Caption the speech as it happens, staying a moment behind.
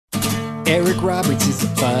Eric Roberts is a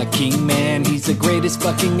fucking man. He's the greatest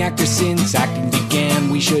fucking actor since acting began.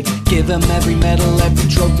 We should give him every medal, every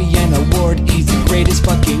trophy and award. He's the greatest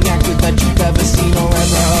fucking actor that you've ever seen or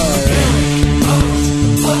ever heard. Eric Roberts,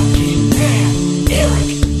 the fucking man.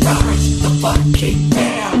 Eric Roberts, the fucking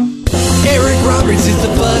man. Eric Roberts is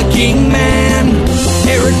the fucking man.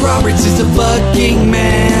 Eric Roberts is the fucking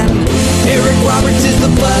man. Eric Roberts is the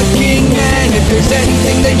fucking man. If there's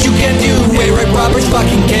anything that you can do, Eric Roberts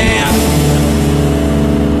fucking can.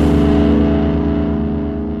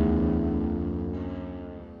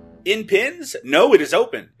 In pins? No, it is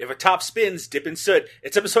open. If a top spins, dip in soot.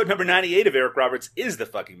 It's episode number 98 of Eric Roberts is the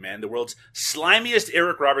fucking man, the world's slimiest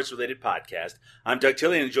Eric Roberts related podcast. I'm Doug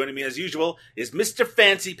Tillian, and joining me as usual is Mr.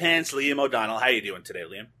 Fancy Pants, Liam O'Donnell. How you doing today,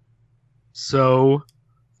 Liam? So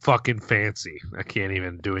fucking fancy. I can't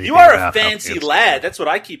even do anything. You are a fancy lad. That's what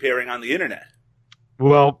I keep hearing on the internet.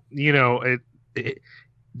 Well, you know,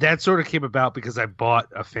 that sort of came about because I bought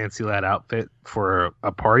a fancy lad outfit for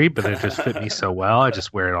a party, but it just fit me so well. I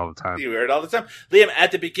just wear it all the time. You wear it all the time. Liam,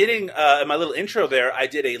 at the beginning, in my little intro there, I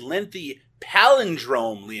did a lengthy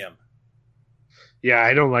palindrome, Liam. Yeah,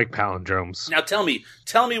 I don't like palindromes. Now tell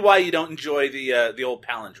me why you don't enjoy the old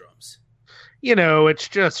palindromes. You know, it's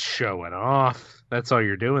just showing off. That's all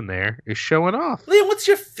you're doing there, is showing off. Liam, what's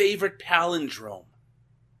your favorite palindrome?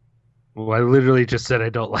 Well, I literally just said I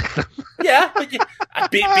don't like them. Yeah, but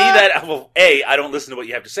B, that, well, A, I don't listen to what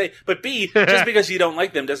you have to say, but B, just because you don't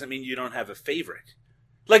like them doesn't mean you don't have a favorite.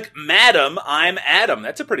 Like, Madam, I'm Adam.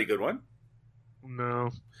 That's a pretty good one.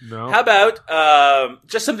 No. How about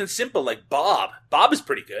just something simple like Bob? Bob is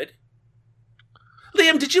pretty good.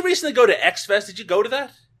 Liam, did you recently go to X-Fest? Did you go to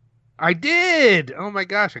that? I did! Oh my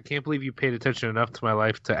gosh, I can't believe you paid attention enough to my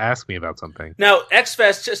life to ask me about something. Now,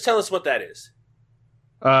 X-Fest, just tell us what that is.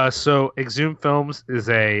 So Exhumed Films is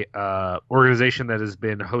a organization that has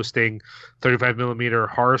been hosting 35mm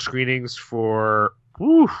horror screenings for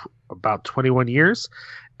about 21 years.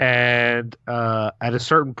 And at a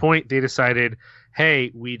certain point, they decided,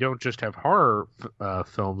 hey, we don't just have horror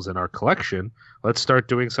films in our collection. Let's start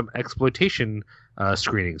doing some exploitation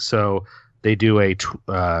screenings. So they do a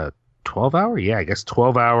 12-hour? Yeah, I guess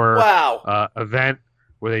 12-hour wow. Event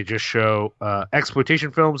where they just show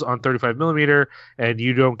exploitation films on 35mm, and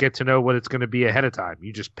you don't get to know what it's going to be ahead of time.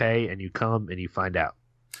 You just pay, and you come, and you find out.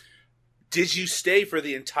 Did you stay for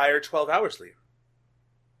the entire 12 hours, Liam?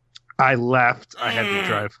 I left. I had to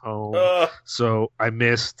drive home. So I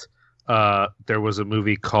missed. There was a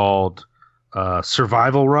movie called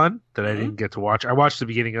Survival Run that I didn't get to watch. I watched the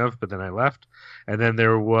beginning of, but then I left. And then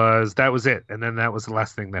that was it. And then that was the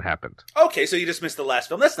last thing that happened. Okay, so you just missed the last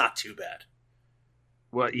film. That's not too bad.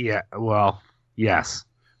 Well, yeah. Well, yes.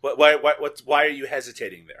 Why are you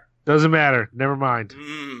hesitating there? Doesn't matter. Never mind.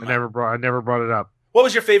 I never brought it up. What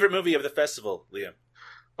was your favorite movie of the festival, Liam?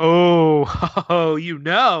 Oh, you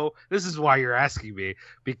know, this is why you're asking me,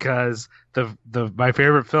 because my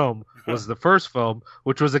favorite film was the first film,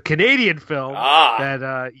 which was a Canadian film that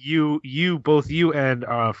both you and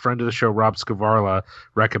a friend of the show, Rob Scavarla,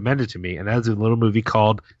 recommended to me, and that's a little movie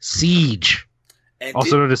called Siege. And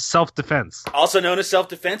also known as Self-Defense. Also known as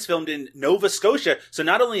Self-Defense, filmed in Nova Scotia. So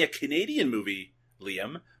not only a Canadian movie,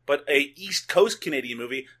 Liam, but a East Coast Canadian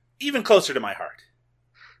movie, even closer to my heart.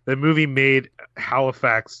 The movie made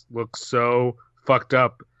Halifax look so fucked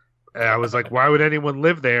up. And I was like, why would anyone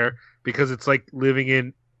live there? Because it's like living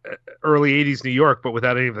in early 80s New York, but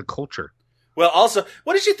without any of the culture. Well, also,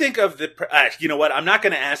 what did you think of the... you know what? I'm not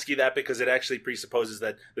going to ask you that because it actually presupposes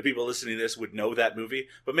that the people listening to this would know that movie.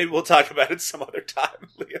 But maybe we'll talk about it some other time,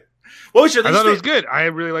 Liam. What was your least I thought it was good. I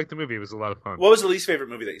really liked the movie. It was a lot of fun. What was the least favorite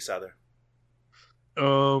movie that you saw there?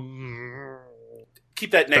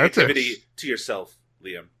 Keep that negativity to yourself,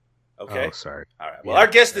 Liam. Okay? Oh, sorry. All right. Well, our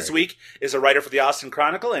guest this week is a writer for the Austin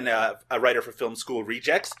Chronicle and a writer for Film School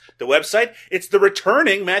Rejects, the website. It's the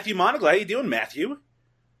returning Matthew Monagle. How you doing, Matthew?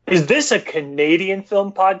 Is this a Canadian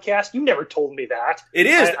film podcast? You never told me that. It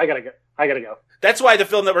is. I gotta go. That's why the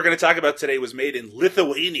film that we're going to talk about today was made in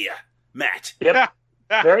Lithuania, Matt. Yep.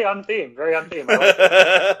 Very on theme. I like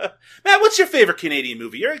it. Matt, what's your favorite Canadian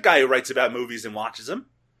movie? You're a guy who writes about movies and watches them.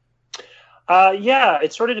 Yeah,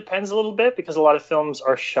 it sort of depends a little bit because a lot of films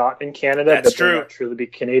are shot in Canada. That's but true. They're not truly be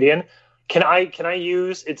Canadian. Can I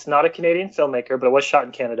use? It's not a Canadian filmmaker, but it was shot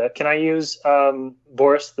in Canada. Can I use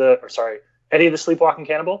Eddie the Sleepwalking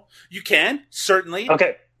Cannibal? You can, certainly.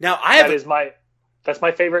 Okay. Now that's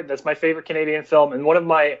my favorite Canadian film and one of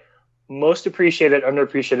my most appreciated,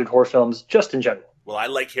 underappreciated horror films just in general. Well, I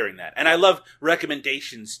like hearing that. And I love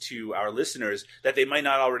recommendations to our listeners that they might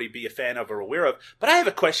not already be a fan of or aware of. But I have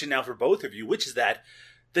a question now for both of you, which is that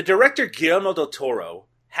the director Guillermo del Toro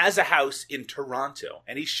has a house in Toronto,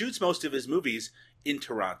 and he shoots most of his movies in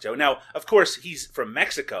Toronto. Now, of course, he's from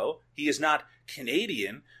Mexico. He is not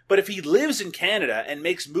Canadian. But if he lives in Canada and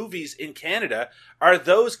makes movies in Canada, are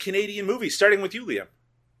those Canadian movies? Starting with you, Liam.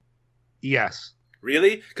 Yes.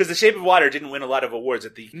 Really? Because The Shape of Water didn't win a lot of awards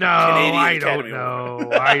at the Canadian Academy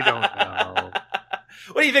Awards. I don't know.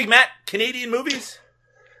 What do you think, Matt? Canadian movies?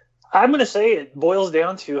 I'm going to say it boils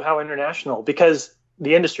down to how international, because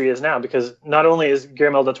the industry is now, because not only is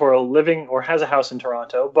Guillermo del Toro living or has a house in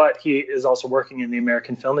Toronto, but he is also working in the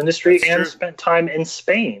American film industry. That's and true. Spent time in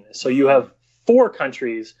Spain. So you have 4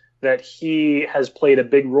 countries that he has played a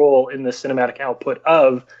big role in the cinematic output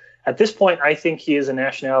of. At this point, I think he is a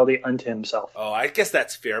nationality unto himself. Oh, I guess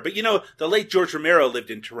that's fair. But, the late George Romero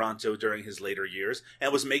lived in Toronto during his later years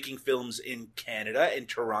and was making films in Canada, in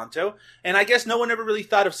Toronto. And I guess no one ever really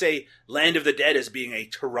thought of, say, Land of the Dead as being a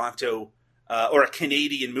Toronto or a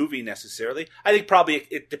Canadian movie necessarily. I think probably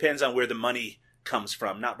it depends on where the money comes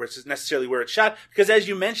from, not necessarily where it's shot. Because as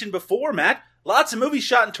you mentioned before, Matt, lots of movies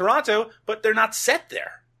shot in Toronto, but they're not set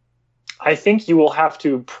there. I think you will have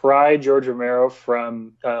to pry George Romero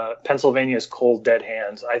from Pennsylvania's cold, dead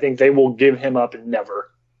hands. I think they will give him up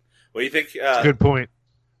never. What do you think? Good point.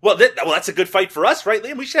 Well, that's a good fight for us, right,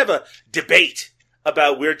 Liam? We should have a debate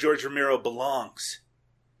about where George Romero belongs.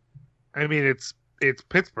 I mean, it's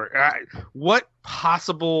Pittsburgh. What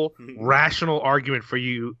possible rational argument for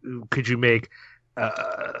you could you make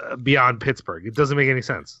beyond Pittsburgh? It doesn't make any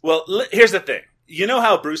sense. Well, here's the thing. You know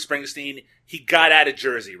how Bruce Springsteen, he got out of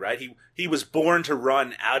Jersey, right? He was born to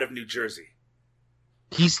run out of New Jersey.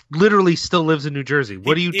 He literally still lives in New Jersey.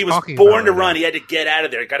 What are you talking about? He was born to run. He had to get out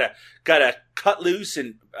of there. Got to cut loose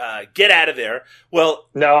and get out of there. Well,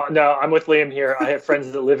 no, I'm with Liam here. I have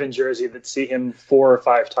friends that live in Jersey that see him 4 or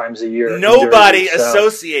 5 times a year. Nobody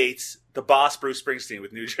associates the boss Bruce Springsteen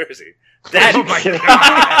with New Jersey. That, oh my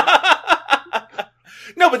God.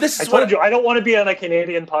 No, but this is I told you, I don't want to be on a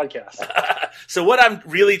Canadian podcast. So what I'm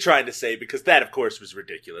really trying to say, because that, of course, was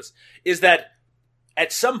ridiculous, is that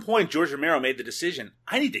at some point, George Romero made the decision,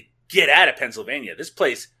 I need to get out of Pennsylvania. This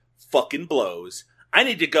place fucking blows. I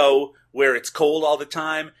need to go where it's cold all the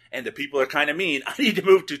time and the people are kind of mean. I need to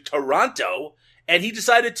move to Toronto. And he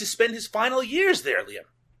decided to spend his final years there, Liam.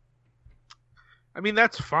 I mean,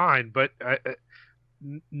 that's fine, but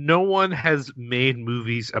no one has made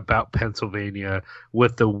movies about Pennsylvania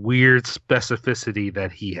with the weird specificity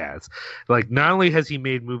that he has. Like, not only has he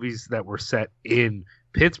made movies that were set in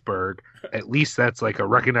Pittsburgh, at least that's like a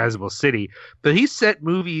recognizable city, but he set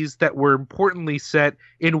movies that were importantly set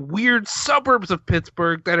in weird suburbs of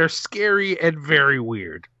Pittsburgh that are scary and very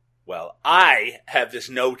weird. Well, I have this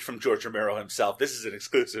note from George Romero himself. This is an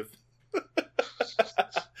exclusive.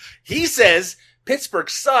 He says, Pittsburgh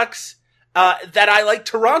sucks, that I like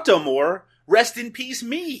Toronto more. Rest in peace,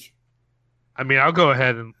 me. I mean, I'll go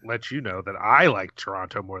ahead and let you know that I like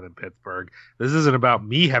Toronto more than Pittsburgh. This isn't about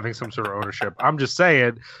me having some sort of ownership. I'm just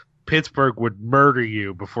saying Pittsburgh would murder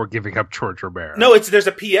you before giving up George Romero. No, there's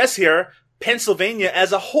a PS here. Pennsylvania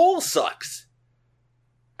as a whole sucks.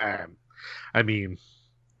 I mean,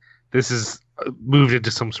 this is moved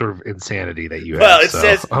into some sort of insanity that you have. Well, it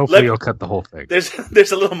says... Hopefully you'll cut the whole thing.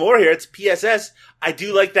 There's a little more here. It's PSS. I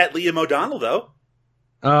do like that Liam O'Donnell, though.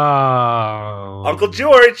 Oh. Uncle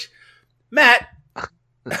George. Matt.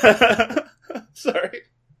 Sorry.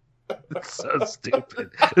 That's so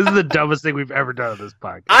stupid. This is the dumbest thing we've ever done on this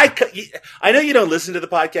podcast. I know you don't listen to the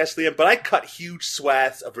podcast, Liam, but I cut huge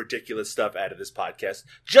swaths of ridiculous stuff out of this podcast.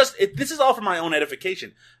 This is all for my own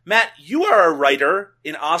edification. Matt, you are a writer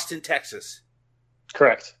in Austin, Texas.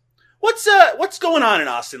 Correct. What's going on in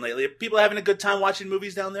Austin lately? Are people having a good time watching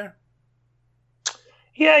movies down there?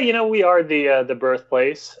 Yeah, we are the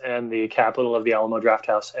birthplace and the capital of the Alamo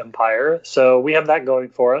Drafthouse Empire, so we have that going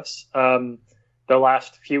for us. The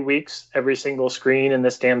last few weeks, every single screen in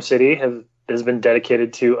this damn city has been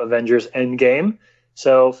dedicated to Avengers Endgame.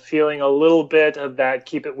 So feeling a little bit of that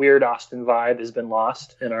keep it weird Austin vibe has been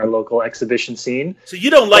lost in our local exhibition scene. So you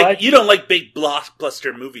don't like big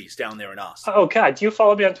blockbuster movies down there in Austin? Oh God, do you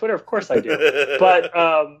follow me on Twitter? Of course I do. But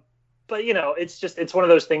it's one of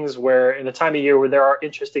those things where in the time of year where there are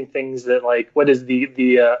interesting things that, like, what is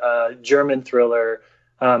the German thriller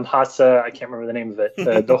Hasse? I can't remember the name of it.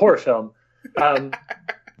 The horror film.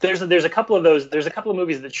 There's a couple of those. There's a couple of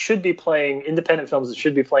movies that should be playing, independent films that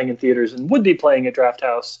should be playing in theaters and would be playing at Draft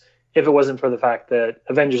House if it wasn't for the fact that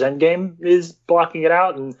Avengers Endgame is blocking it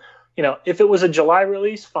out. And if it was a July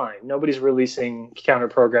release, fine. Nobody's releasing counter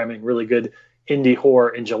programming really good indie horror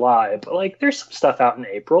in July, but there's some stuff out in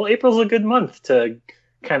April. April's a good month to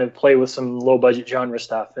kind of play with some low budget genre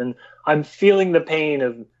stuff, and I'm feeling the pain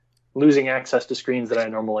of losing access to screens that I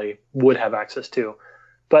normally would have access to.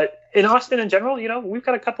 But in Austin in general, we've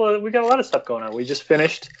got a lot of stuff going on. We just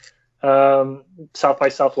finished South by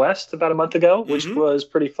Southwest about a month ago, which was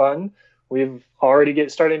pretty fun. We've already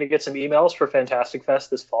starting to get some emails for Fantastic Fest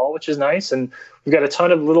this fall, which is nice. And we've got a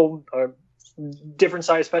ton of little different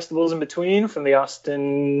size festivals in between, from the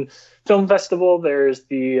Austin Film Festival. There's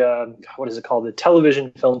the, what is it called? The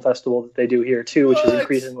Television Film Festival that they do here too, which is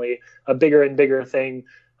increasingly a bigger and bigger thing.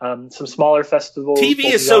 Some smaller festivals. TV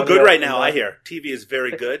is so good right now, I hear. TV is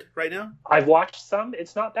very good right now. I've watched some.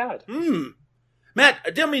 It's not bad. Matt, I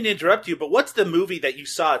don't mean to interrupt you, but what's the movie that you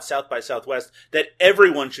saw at South by Southwest that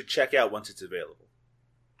everyone should check out once it's available?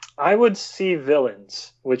 I would see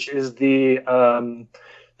Villains, which is the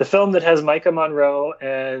film that has Micah Monroe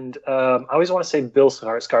and I always want to say Bill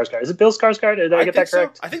Skarsgård. Is it Bill Skarsgård? Did I get that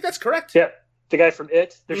correct? So. I think that's correct. Yeah, the guy from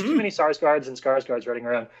It. There's too many Skarsgårds and Skarsgårds running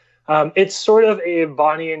around. It's sort of a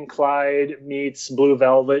Bonnie and Clyde meets Blue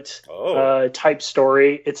Velvet type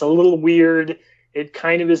story. It's a little weird. It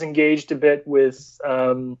kind of is engaged a bit with,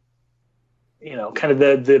 kind of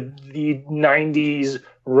the 90s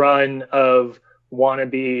run of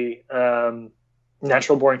wannabe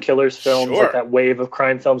natural born killers films, like that wave of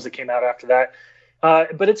crime films that came out after that.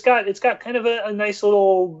 But it's got kind of a nice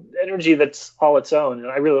little energy that's all its own,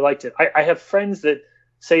 and I really liked it. I have friends that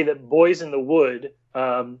say that Boys in the Wood,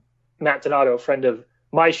 Matt Donato, a friend of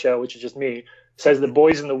my show, which is just me, says that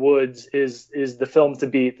Boys in the Woods is the film to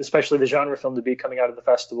beat, especially the genre film to beat coming out of the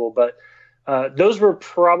festival. But those were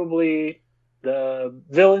probably the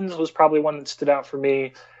Villains was probably one that stood out for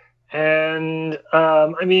me. And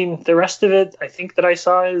the rest of it, I think that I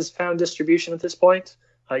saw is found distribution at this point.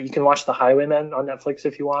 You can watch The Highwaymen on Netflix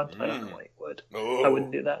if you want. I don't know why you would. I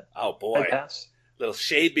wouldn't do that. Oh boy, I'd pass. Little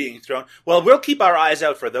shade being thrown. Well, we'll keep our eyes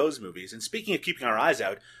out for those movies. And speaking of keeping our eyes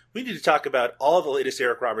out, we need to talk about all the latest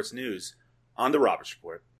Eric Roberts news on the Roberts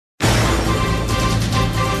Report.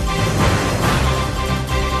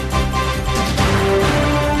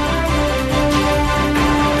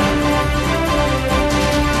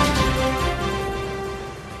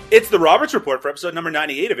 It's the Roberts Report for episode number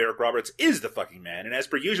 98 of Eric Roberts is the Fucking Man. And as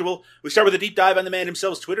per usual, we start with a deep dive on the man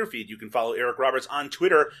himself's Twitter feed. You can follow Eric Roberts on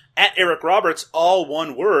Twitter at Eric Roberts, all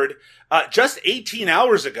one word. Just 18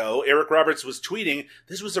 hours ago, Eric Roberts was tweeting.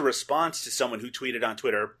 This was a response to someone who tweeted on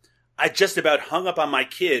Twitter, "I just about hung up on my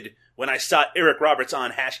kid when I saw Eric Roberts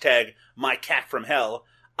on hashtag #MyCatFromHell.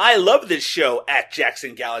 I love this show at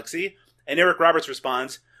Jackson Galaxy." And Eric Roberts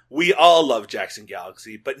responds, "We all love Jackson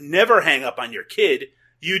Galaxy, but never hang up on your kid.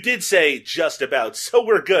 You did say just about, so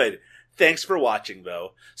we're good. Thanks for watching,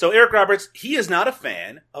 though." So Eric Roberts, he is not a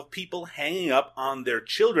fan of people hanging up on their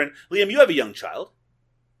children. Liam, you have a young child.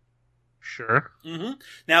 Sure.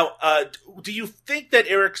 Now, do you think that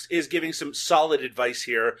Eric is giving some solid advice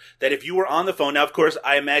here, that if you were on the phone, now, of course,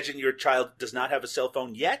 I imagine your child does not have a cell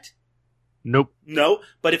phone yet? Nope. No,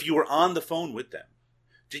 but if you were on the phone with them,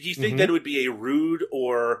 did you think that it would be a rude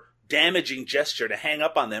or damaging gesture to hang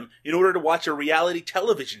up on them in order to watch a reality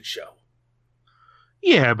television show?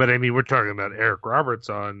 Yeah, but I mean, we're talking about Eric Roberts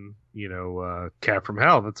on, Cat from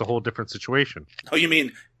Hell. That's a whole different situation. Oh, you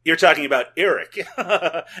mean you're talking about Eric,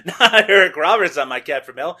 not Eric Roberts on My Cat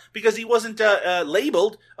from Hell, because he wasn't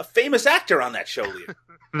labeled a famous actor on that show,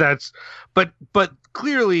 Liam. But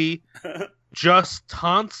clearly, just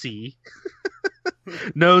Tonsi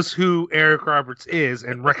knows who Eric Roberts is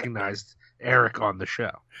and recognized Eric on the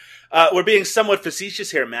show. We're being somewhat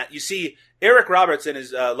facetious here, Matt. You see, Eric Roberts and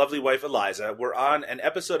his lovely wife, Eliza, were on an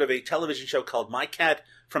episode of a television show called My Cat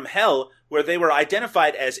from Hell, where they were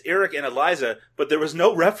identified as Eric and Eliza, but there was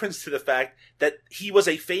no reference to the fact that he was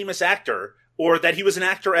a famous actor or that he was an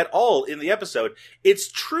actor at all in the episode. It's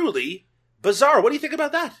truly bizarre. What do you think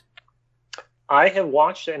about that? I have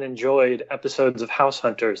watched and enjoyed episodes of House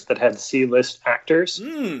Hunters that had C-list actors.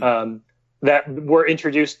 That were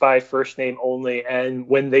introduced by first name only, and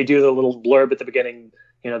when they do the little blurb at the beginning,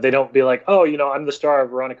 they don't be like, "Oh, I'm the star of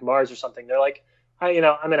Veronica Mars" or something. They're like,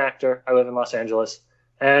 I'm an actor. I live in Los Angeles."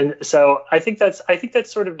 And so I think that's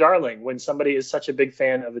sort of darling when somebody is such a big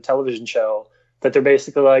fan of a television show that they're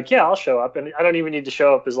basically like, "Yeah, I'll show up," and I don't even need to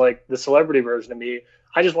show up as like the celebrity version of me.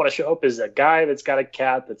 I just want to show up as a guy that's got a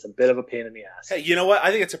cat that's a bit of a pain in the ass. Hey, you know what?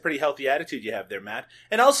 I think it's a pretty healthy attitude you have there, Matt.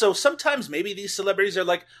 And also, sometimes maybe these celebrities are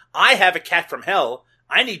like, "I have a cat from hell.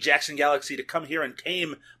 I need Jackson Galaxy to come here and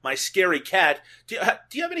tame my scary cat." Do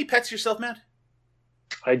you have any pets yourself, Matt?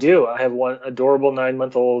 I do. I have one adorable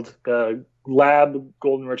 9-month-old lab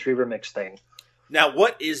golden retriever mix thing. Now,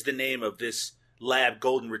 what is the name of this lab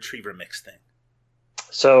golden retriever mix thing?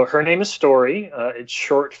 So her name is Story. It's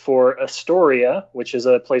short for Astoria, which is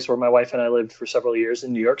a place where my wife and I lived for several years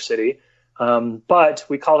in New York City. But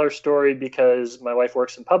we call her Story because my wife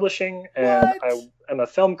works in publishing and I am a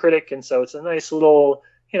film critic. And so it's a nice little,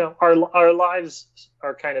 our lives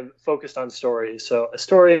are kind of focused on story. So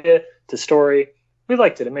Astoria to Story. We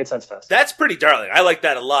liked it. It made sense to us. That's pretty darling. I like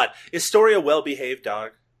that a lot. Is Story a well-behaved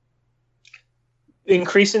dog?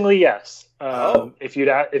 Increasingly, yes. If you'd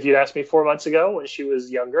asked me 4 months ago when she was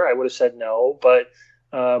younger, I would have said no. But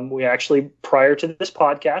we actually, prior to this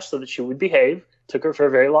podcast, so that she would behave, took her for a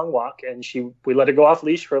very long walk, and we let her go off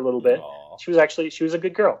leash for a little bit. Aww. She was a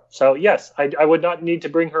good girl. So yes, I would not need to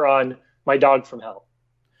bring her on My Dog from Hell.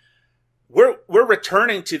 We're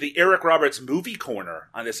returning to the Eric Roberts movie corner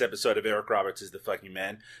on this episode of Eric Roberts is the Fucking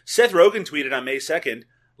Man. Seth Rogen tweeted on May 2nd,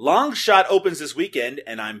 Long Shot opens this weekend,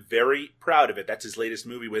 and I'm very proud of it. That's his latest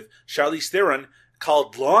movie with Charlize Theron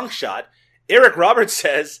called Long Shot. Eric Roberts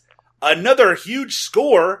says, another huge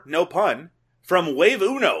score, no pun, from Wave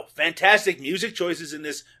Uno. Fantastic music choices in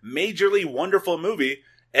this majorly wonderful movie.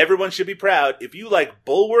 Everyone should be proud. If you like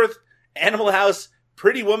Bulworth, Animal House,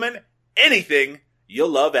 Pretty Woman, anything, you'll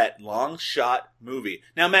love that Long Shot movie.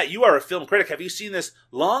 Now, Matt, you are a film critic. Have you seen this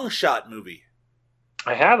Long Shot movie?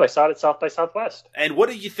 I have. I saw it at South by Southwest. And what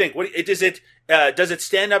do you think? Does it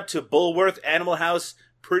stand up to Bulworth, Animal House,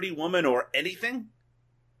 Pretty Woman, or anything?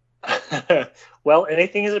 Well,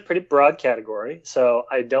 anything is a pretty broad category, so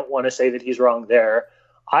I don't want to say that he's wrong there.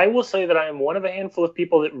 I will say that I am one of a handful of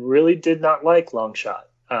people that really did not like Long Shot.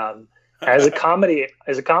 As a comedy,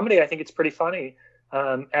 I think it's pretty funny.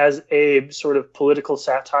 As a sort of political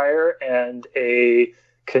satire and a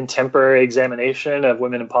contemporary examination of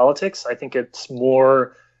women in politics, I think it's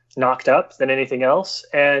more knocked up than anything else.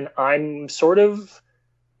 And I'm sort of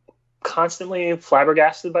constantly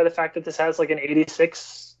flabbergasted by the fact that this has like an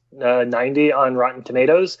 86, 90 on Rotten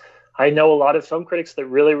Tomatoes. I know a lot of film critics that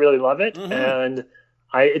really, really love it. Mm-hmm. And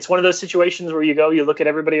it's one of those situations where you look at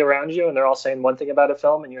everybody around you and they're all saying one thing about a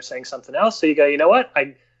film and you're saying something else. So you go, you know what?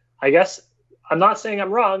 I guess I'm not saying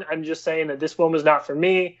I'm wrong. I'm just saying that this one was not for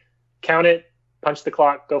me. Count it. Punch the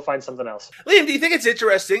clock, go find something else. Liam, do you think it's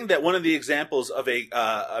interesting that one of the examples of a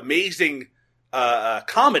amazing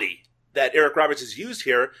comedy that Eric Roberts has used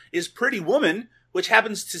here is Pretty Woman, which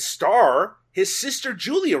happens to star his sister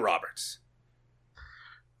Julia Roberts?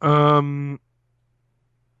 No.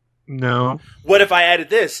 What if I added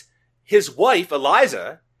this? His wife,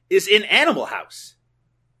 Eliza, is in Animal House.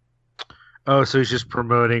 Oh, so he's just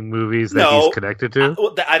promoting movies that he's connected to?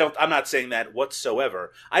 I'm not saying that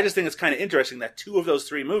whatsoever. I just think it's kind of interesting that two of those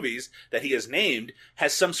three movies that he has named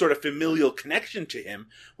has some sort of familial connection to him.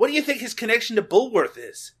 What do you think his connection to Bulworth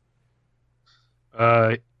is?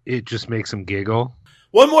 It just makes him giggle.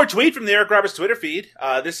 One more tweet from the Eric Roberts Twitter feed.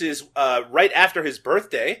 This is right after his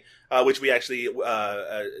birthday, which we actually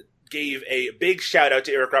gave a big shout out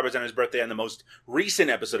to Eric Roberts on his birthday on the most recent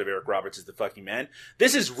episode of Eric Roberts is the Fucking Man.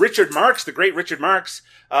 This is Richard Marks, the great Richard Marks.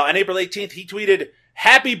 On April 18th, he tweeted,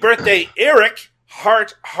 Happy birthday, Eric!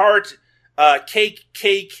 Heart, heart,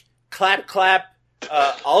 cake, clap, clap,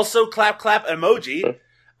 also clap, clap emoji.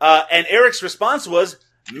 And Eric's response was,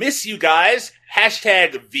 miss you guys,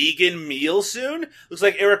 hashtag vegan meal soon. Looks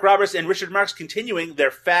like Eric Roberts and Richard Marks continuing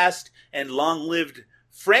their fast and long-lived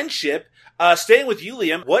friendship. Staying with you,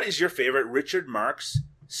 Liam, what is your favorite Richard Marks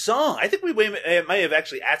song? I think we may have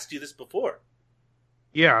actually asked you this before.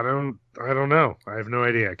 Yeah, I don't know. I have no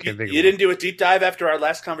idea. I can't think of it. You didn't do a deep dive after our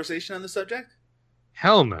last conversation on the subject?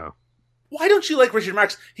 Hell no. Why don't you like Richard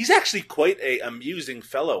Marks? He's actually quite a amusing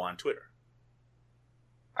fellow on Twitter.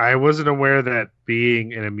 I wasn't aware that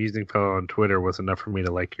being an amusing fellow on Twitter was enough for me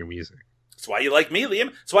to like your music. That's why you like me,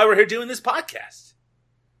 Liam. That's why we're here doing this podcast.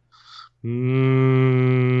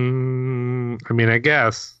 I mean, I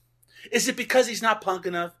guess. Is it because he's not punk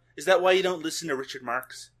enough? Is that why you don't listen to Richard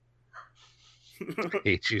Marks?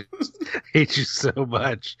 hate you so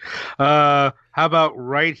much. How about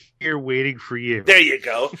Right Here Waiting for You? There you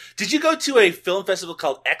go. Did you go to a film festival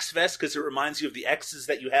called X-Fest because it reminds you of the X's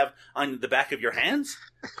that you have on the back of your hands?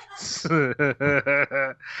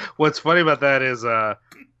 What's funny about that is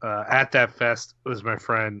at that fest was my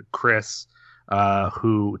friend Chris,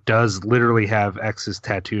 who does literally have X's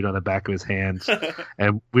tattooed on the back of his hands.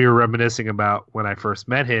 And we were reminiscing about when I first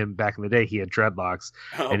met him back in the day. He had dreadlocks,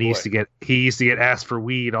 and he used to get asked for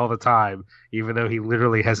weed all the time, even though he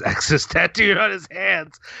literally has X's tattooed on his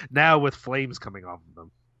hands now with flames coming off of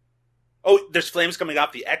them. Oh, there's flames coming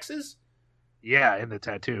off the X's? Yeah, in the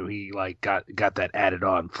tattoo. He got that added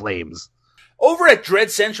on, flames. Over at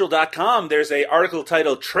dreadcentral.com, there's an article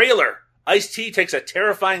titled Trailer. Ice-T takes a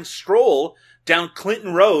terrifying stroll down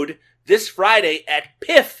Clinton Road this Friday at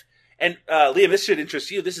PIFF. And Liam, this should interest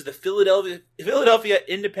you. This is the Philadelphia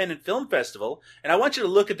Independent Film Festival. And I want you to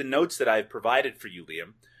look at the notes that I've provided for you,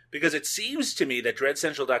 Liam, because it seems to me that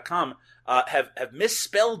DreadCentral.com have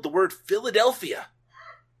misspelled the word Philadelphia.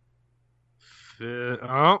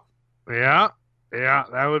 Oh, yeah,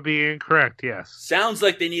 that would be incorrect, yes. Sounds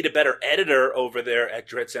like they need a better editor over there at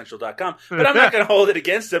DreadCentral.com, but I'm not going to hold it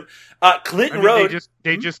against them. Clinton Road.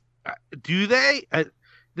 They just do they?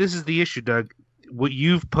 This is the issue, Doug. What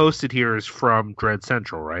you've posted here is from Dread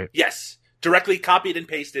Central, right? Yes, directly copied and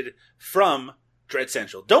pasted from Dread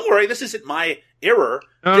Central. Don't worry, this isn't my error.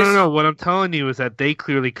 No. What I'm telling you is that they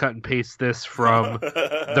clearly cut and paste this from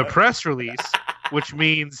the press release, which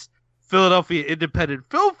means Philadelphia Independent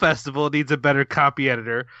Film Festival needs a better copy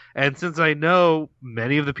editor. And since I know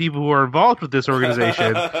many of the people who are involved with this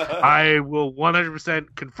organization, I will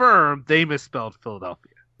 100% confirm they misspelled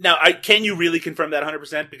Philadelphia. Now, can you really confirm that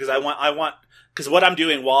 100%? Because because what I'm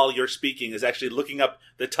doing while you're speaking is actually looking up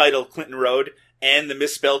the title Clinton Road and the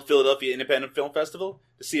misspelled Philadelphia Independent Film Festival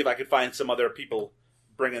to see if I could find some other people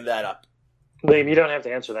bringing that up. Liam, you don't have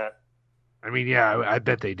to answer that. I mean, yeah, I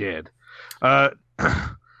bet they did. Liam,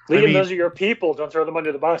 those are your people. Don't throw them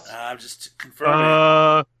under the bus. I'm just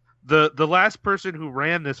confirming. The last person who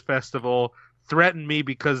ran this festival threatened me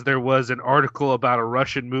because there was an article about a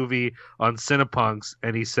Russian movie on Cinepunks,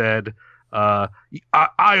 and he said, I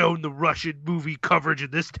own the Russian movie coverage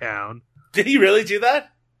in this town. Did he really do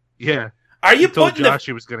that? Yeah. He told Josh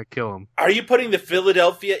he was going to kill him. Are you putting the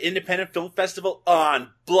Philadelphia Independent Film Festival on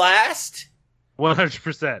blast?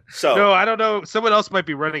 100%. So no, I don't know. Someone else might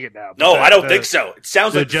be running it now. No, I don't think so. It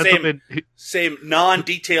sounds like the gentleman same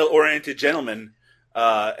non-detail oriented gentleman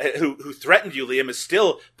who threatened you, Liam, is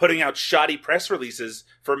still putting out shoddy press releases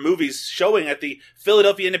for movies showing at the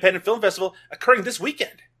Philadelphia Independent Film Festival occurring this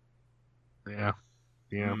weekend. Yeah.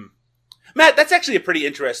 Matt, that's actually a pretty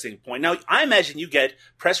interesting point. Now, I imagine you get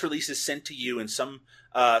press releases sent to you in some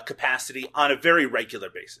capacity on a very regular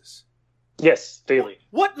basis. Yes, daily.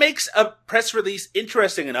 What makes a press release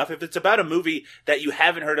interesting enough, if it's about a movie that you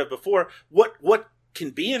haven't heard of before, what can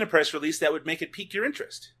be in a press release that would make it pique your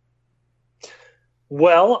interest?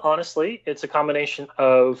 Well, honestly, it's a combination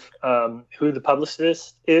of who the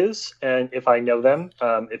publicist is and if I know them,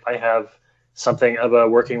 if I have something of a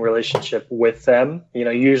working relationship with them,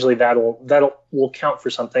 usually that will count for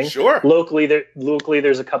something. Sure. Locally,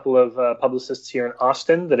 there's a couple of publicists here in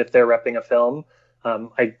Austin that if they're repping a film,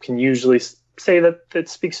 I can usually say that it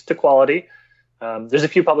speaks to quality. There's a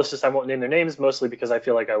few publicists I won't name their names, mostly because I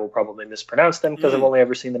feel like I will probably mispronounce them because I've only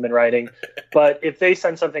ever seen them in writing. But if they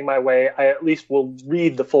send something my way, I at least will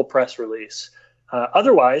read the full press release.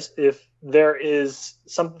 Otherwise, if there is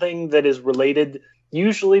something that is related,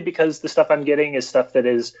 usually because the stuff I'm getting is stuff that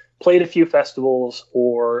is played a few festivals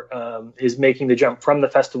or is making the jump from the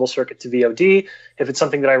festival circuit to VOD. If it's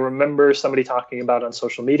something that I remember somebody talking about on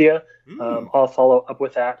social media, I'll follow up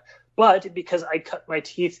with that. But because I cut my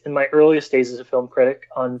teeth in my earliest days as a film critic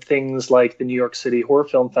on things like the New York City Horror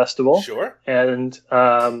Film Festival, sure, and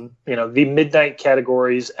the midnight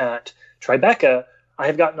categories at Tribeca, I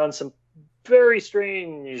have gotten on some very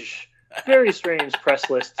strange press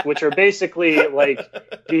lists, which are basically like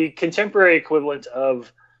the contemporary equivalent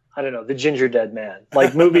of, I don't know, the Ginger Dead Man,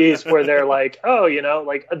 like movies where they're like,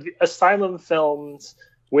 like asylum films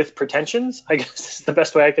with pretensions, I guess is the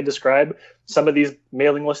best way I could describe some of these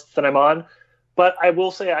mailing lists that I'm on. But I will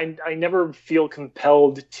say I never feel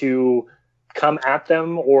compelled to come at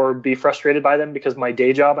them or be frustrated by them because my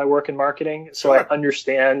day job, I work in marketing. So Sure. I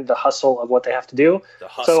understand the hustle of what they have to do.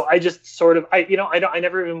 So I just sort of, I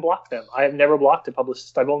never even block them. I have never blocked a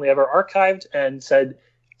publicist. I've only ever archived and said,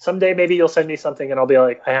 someday maybe you'll send me something and I'll be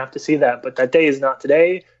like, I have to see that. But that day is not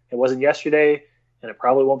today. It wasn't yesterday. And it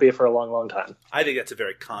probably won't be for a long, long time. I think that's a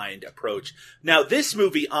very kind approach. Now, this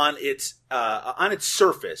movie on its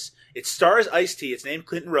surface, it stars Ice-T. It's named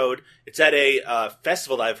Clinton Road. It's at a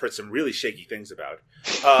festival that I've heard some really shaky things about.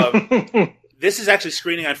 This is actually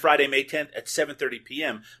screening on Friday, May 10th at 7:30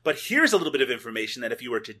 p.m. But here's a little bit of information that if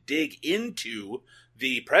you were to dig into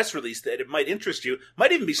the press release, that it might interest you.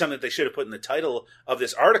 Might even be something that they should have put in the title of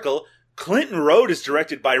this article. Clinton Road is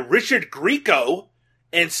directed by Richard Grieco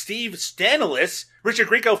and Steve Stanilis. Richard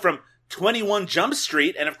Grieco from 21 Jump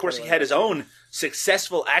Street, and of course he had his own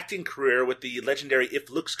successful acting career with the legendary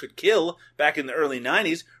If Looks Could Kill back in the early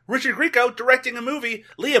 90s. Richard Grieco directing a movie.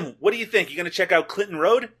 Liam, what do you think? You going to check out Clinton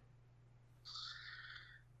Road?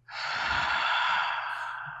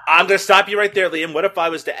 I'm going to stop you right there, Liam. What if I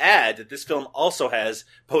was to add that this film also has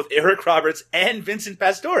both Eric Roberts and Vincent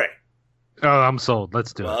Pastore? Oh, I'm sold.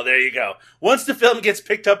 Let's do Well, it. there you go. Once the film gets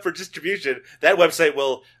picked up for distribution, that website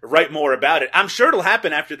will write more about it. I'm sure it'll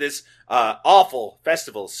happen after this awful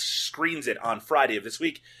festival screens it on Friday of this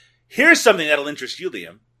week. Here's something that'll interest you,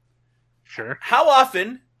 Liam. Sure. How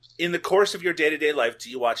often in the course of your day-to-day life do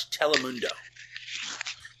you watch Telemundo?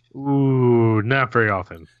 Ooh, not very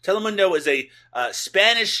often. Telemundo is a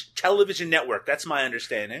Spanish television network. That's my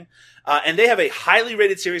understanding. And they have a highly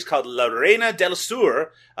rated series called La Reina del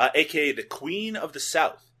Sur, a.k.a. the Queen of the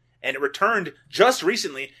South. And it returned just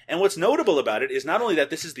recently. And what's notable about it is not only that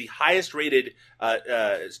this is the highest rated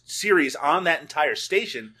series on that entire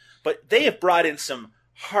station, but they have brought in some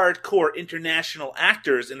hardcore international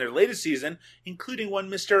actors in their latest season, including one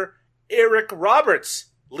Mr. Eric Roberts.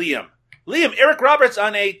 Liam, Eric Roberts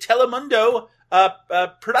on a Telemundo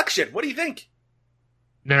production. What do you think?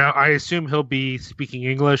 Now, I assume he'll be speaking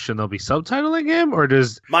English and they'll be subtitling him, or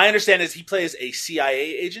does... My understanding is he plays a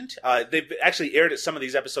CIA agent. They've actually aired some of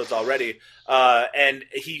these episodes already, and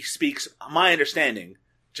he speaks, my understanding,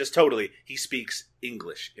 just totally, he speaks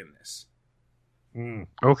English in this.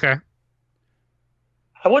 Okay.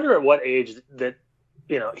 I wonder at what age that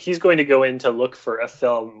he's going to go in to look for a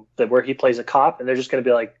film where he plays a cop, and they're just going to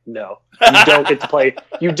be like, "No, you don't get to play.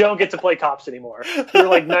 You don't get to play cops anymore. You're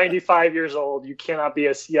like 95 years old. You cannot be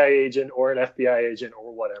a CIA agent or an FBI agent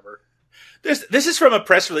or whatever." This is from a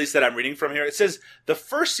press release that I'm reading from here. It says, the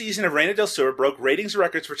first season of Reina del Sur broke ratings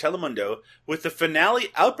records for Telemundo, with the finale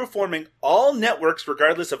outperforming all networks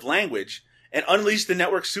regardless of language, and unleashed the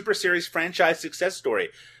network's Super Series franchise success story.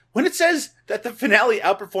 When it says that the finale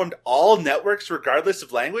outperformed all networks regardless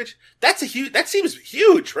of language, that seems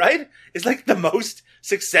huge, right? It's like the most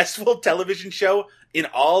successful television show in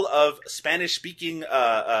all of Spanish-speaking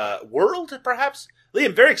world, perhaps.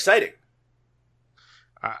 Liam, very exciting.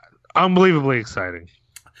 Unbelievably exciting.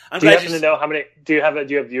 Do you happen to know how many? Do you have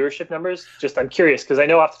viewership numbers? Just I'm curious because I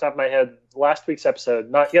know off the top of my head, last week's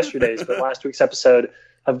episode, not yesterday's, but last week's episode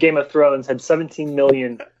of Game of Thrones had 17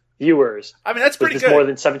 million viewers. I mean, that's pretty good. More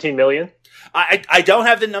than 17 million? I don't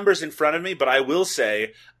have the numbers in front of me, but I will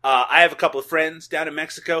say I have a couple of friends down in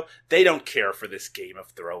Mexico. They don't care for this Game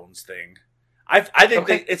of Thrones thing. I think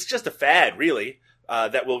it's just a fad, really,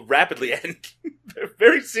 that will rapidly end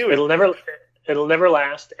very soon. It'll never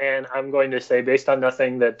last, and I'm going to say, based on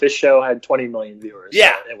nothing, that this show had 20 million viewers.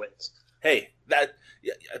 Yeah. So it wins. Hey,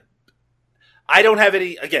 I don't have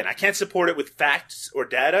any, again, I can't support it with facts or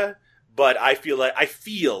data, but I feel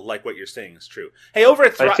like what you're saying is true. Hey,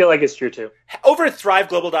 I feel like it's true too. Over at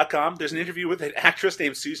ThriveGlobal.com, there's an interview with an actress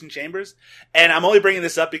named Susan Chambers, and I'm only bringing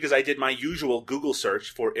this up because I did my usual Google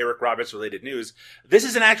search for Eric Roberts related news. This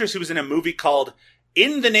is an actress who was in a movie called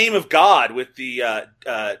In the Name of God with the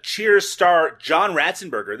Cheers star John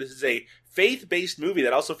Ratzenberger. This is a faith-based movie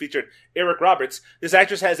that also featured Eric Roberts. This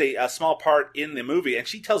actress has a small part in the movie, and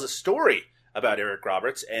she tells a story about Eric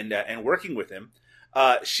Roberts and working with him.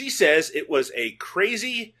 She says it was a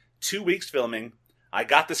crazy 2 weeks filming. I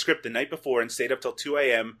got the script the night before and stayed up till 2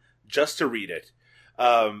 a.m. just to read it.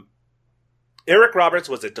 Eric Roberts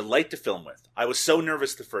was a delight to film with. I was so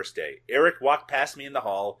nervous the first day. Eric walked past me in the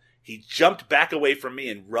hall. He jumped back away from me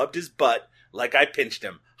and rubbed his butt like I pinched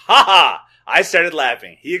him. Ha ha! I started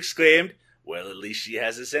laughing. He exclaimed, "Well, at least she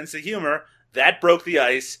has a sense of humor." That broke the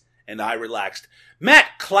ice, and I relaxed.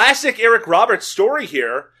 Matt, classic Eric Roberts story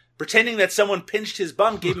here. Pretending that someone pinched his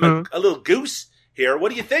bum, gave him a little goose here.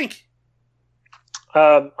 What do you think?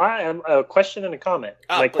 I am a question and a comment.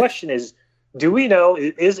 My question is, do we know,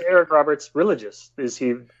 is Eric Roberts religious? Is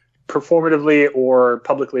he performatively or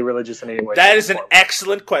publicly religious in any way? That is an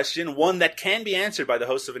excellent question, one that can be answered by the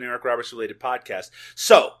host of an Eric Roberts-related podcast.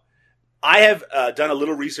 So, I have done a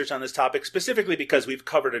little research on this topic, specifically because we've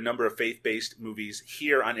covered a number of faith-based movies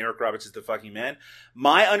here on Eric Roberts is the Fucking Man.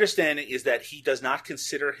 My understanding is that he does not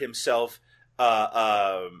consider himself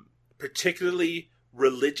particularly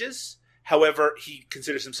religious. However, he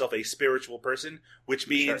considers himself a spiritual person, which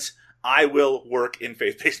means I will work in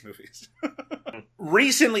faith-based movies.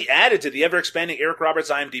 Recently added to the ever-expanding Eric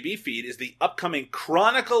Roberts IMDb feed is the upcoming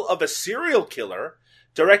Chronicle of a Serial Killer,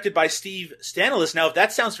 directed by Steve Stanilis. Now, if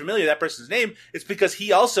that sounds familiar, that person's name, it's because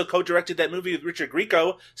he also co-directed that movie with Richard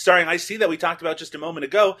Grieco, starring Ice-T, that we talked about just a moment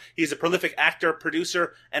ago. He's a prolific actor,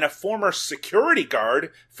 producer, and a former security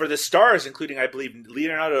guard for the stars, including, I believe,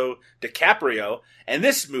 Leonardo DiCaprio. And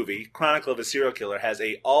this movie, Chronicle of a Serial Killer, has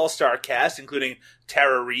a all-star cast, including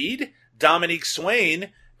Tara Reid, Dominique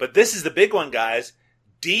Swain, but this is the big one, guys,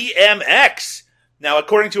 DMX. Now,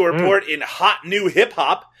 according to a report in Hot New Hip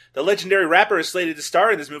Hop, The legendary rapper is slated to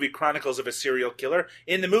star in this movie, Chronicles of a Serial Killer.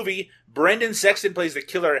 In the movie, Brendan Sexton plays the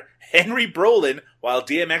killer Henry Brolin, while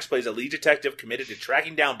DMX plays a lead detective committed to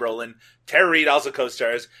tracking down Brolin. Tara Reid also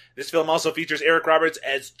co-stars. This film also features Eric Roberts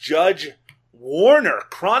as Judge Warner.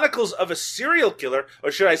 Chronicles of a Serial Killer,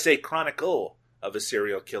 or should I say Chronicle of a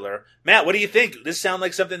Serial Killer. Matt, what do you think? Does this sound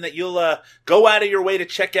like something that you'll go out of your way to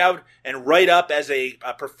check out and write up as a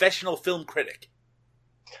professional film critic?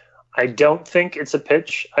 I don't think it's a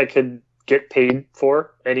pitch I could get paid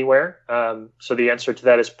for anywhere. So the answer to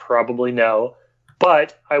that is probably no.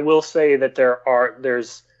 But I will say that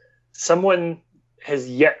there's someone has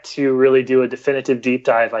yet to really do a definitive deep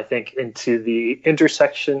dive, I think, into the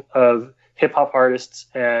intersection of hip hop artists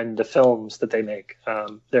and the films that they make.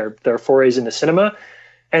 Their forays into cinema.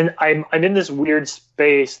 And I'm in this weird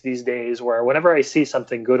space these days where whenever I see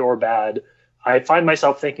something good or bad, I find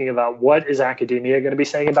myself thinking about what is academia going to be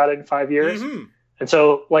saying about it in 5 years. Mm-hmm. And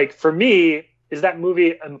so, like, for me, is that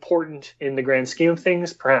movie important in the grand scheme of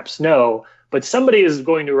things? Perhaps no. But somebody is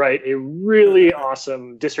going to write a really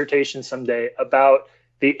awesome dissertation someday about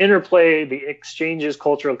the interplay, the exchanges,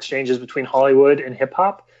 cultural exchanges between Hollywood and hip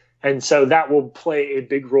hop. And so that will play a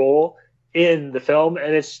big role in the film.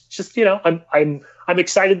 And it's just, I'm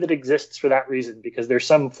excited that it exists for that reason, because there's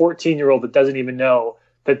some 14-year-old that doesn't even know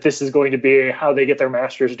that this is going to be how they get their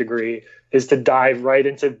master's degree, is to dive right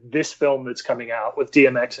into this film that's coming out with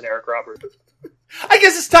DMX and Eric Roberts. I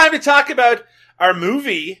guess it's time to talk about our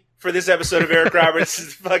movie for this episode of Eric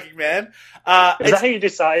Roberts' Fucking Man. Is that how you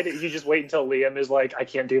decide? You just wait until Liam is like, I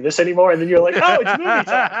can't do this anymore, and then you're like, oh, it's movie time.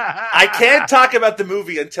 I can't talk about the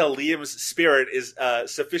movie until Liam's spirit is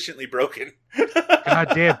sufficiently broken.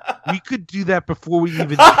 God damn, we could do that before we even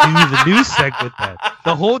do the news segment then.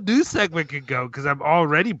 The whole news segment could go, because I'm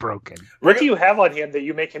already broken. What do you have on him that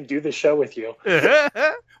you make him do the show with you?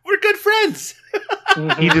 We're good friends.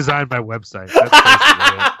 He designed my website. That's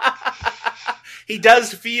basically it. He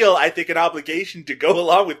does feel, I think, an obligation to go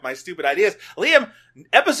along with my stupid ideas. Liam,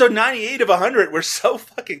 episode 98 of 100, we're so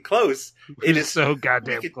fucking close. It is so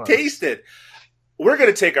goddamn close. Taste it. We're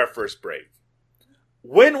going to take our first break.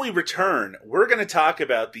 When we return, we're going to talk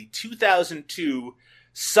about the 2002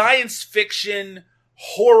 science fiction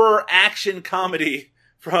horror action comedy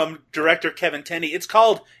from director Kevin Tenney. It's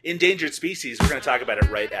called Endangered Species. We're going to talk about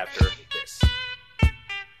it right after this.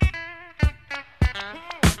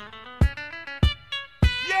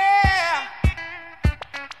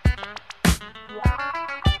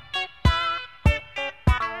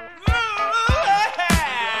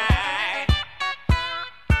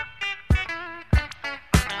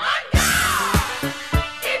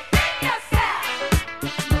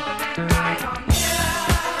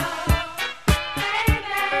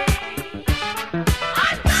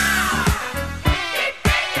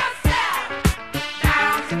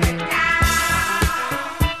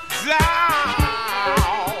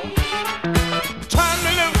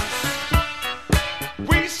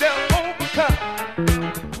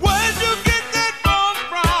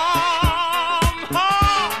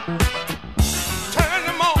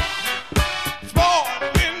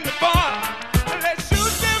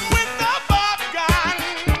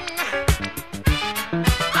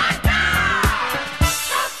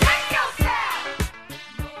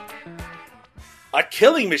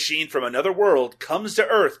 Killing machine from another world comes to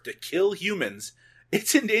Earth to kill humans.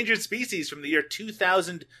 It's Endangered Species from the year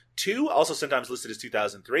 2002, also sometimes listed as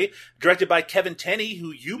 2003, directed by Kevin Tenney,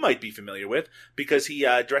 who you might be familiar with because he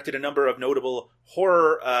directed a number of notable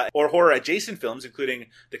horror or horror-adjacent films, including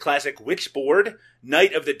the classic Witchboard,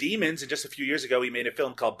 Night of the Demons, and just a few years ago he made a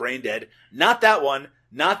film called Brain Dead. Not that one.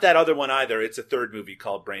 Not that other one either. It's a third movie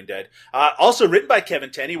called Brain Dead. Also written by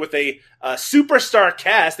Kevin Tenney with a superstar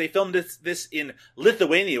cast. They filmed this in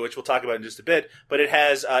Lithuania, which we'll talk about in just a bit. But it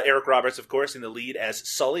has Eric Roberts, of course, in the lead as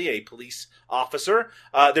Sully, a police officer.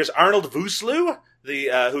 There's Arnold Vosloo,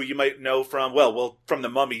 who you might know from, from The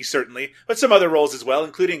Mummy, certainly, but some other roles as well,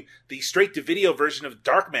 including the straight-to-video version of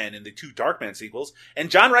Darkman in the two Darkman sequels.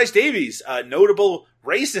 And John Rhys Davies, a notable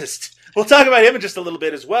racist. We'll talk about him in just a little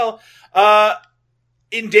bit as well.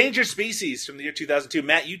 Endangered Species from the year 2002.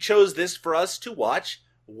 Matt, you chose this for us to watch.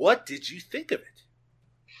 What did you think of it?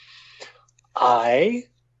 I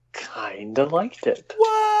kind of liked it.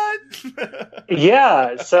 What?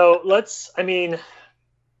 Yeah. So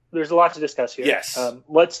there's a lot to discuss here. Yes.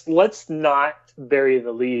 Let's not bury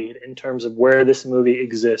the lead in terms of where this movie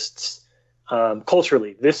exists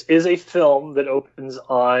culturally. This is a film that opens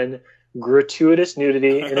on gratuitous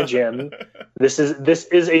nudity in a gym. This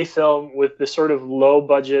is a film with the sort of low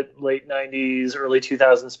budget late 90s early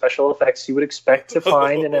 2000s special effects you would expect to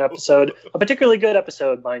find in an episode, a particularly good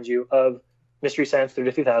episode, mind you, of Mystery Science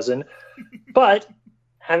Theater 3000. But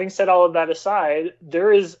having said all of that aside,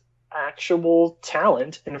 there is actual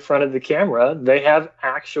talent in front of the camera. They have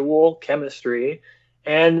actual chemistry,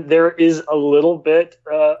 and there is a little bit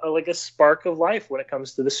like a spark of life when it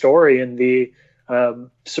comes to the story and the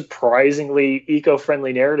surprisingly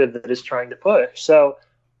eco-friendly narrative that it's trying to push. So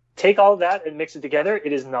take all of that and mix it together.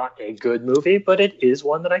 It is not a good movie, but it is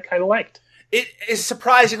one that I kind of liked. It is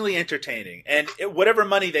surprisingly entertaining, and whatever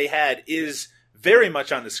money they had is very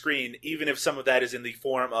much on the screen, even if some of that is in the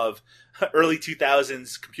form of early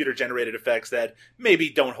 2000s computer-generated effects that maybe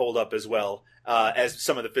don't hold up as well as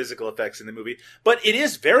some of the physical effects in the movie. But it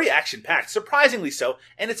is very action-packed, surprisingly so,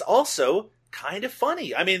 and it's also kind of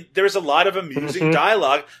funny. I mean, there's a lot of amusing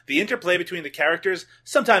dialogue. The interplay between the characters,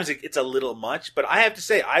 sometimes it's a little much, but I have to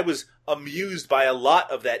say I was amused by a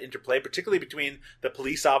lot of that interplay, particularly between the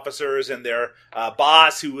police officers and their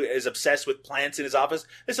boss, who is obsessed with plants in his office.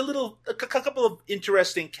 There's a couple of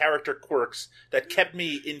interesting character quirks that kept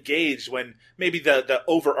me engaged when maybe the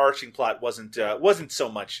overarching plot wasn't so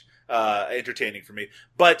much entertaining for me.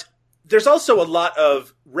 But there's also a lot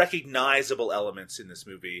of recognizable elements in this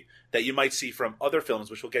movie that you might see from other films,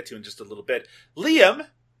 which we'll get to in just a little bit. Liam,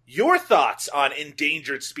 your thoughts on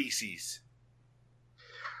Endangered Species?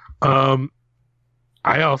 I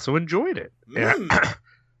also enjoyed it.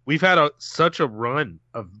 We've had such a run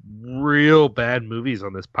of real bad movies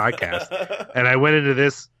on this podcast, and I went into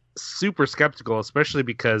this super skeptical, especially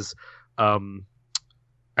because I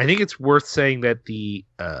think it's worth saying that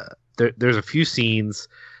there's a few scenes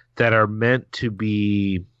that are meant to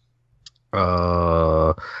be,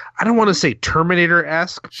 I don't want to say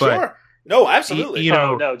Terminator-esque, but sure. No, absolutely.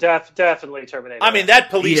 Definitely Terminator. I mean,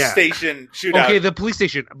 that police station shootout. Okay, the police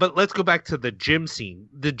station. But let's go back to the gym scene.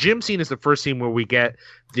 The gym scene is the first scene where we get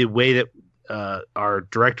the way that our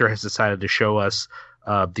director has decided to show us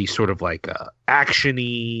these sort of like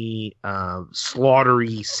action-y,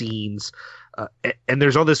 slaughtery scenes. And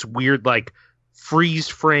there's all this weird like freeze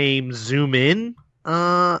frame, zoom in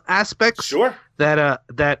aspects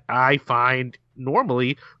that I find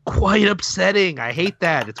normally quite upsetting. I hate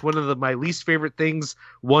that. It's one of my least favorite things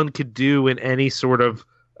one could do in any sort of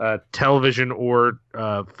television or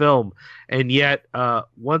film. And yet,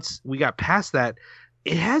 once we got past that,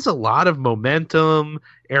 it has a lot of momentum.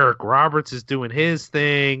 Eric Roberts is doing his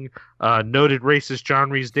thing. Noted racist John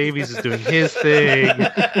Rhys Davies is doing his thing.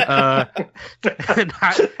 And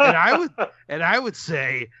I would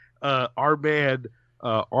say our man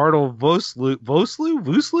Arnold Vosloo.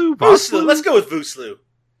 Let's go with Vosloo.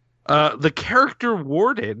 The character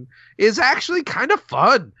Warden is actually kind of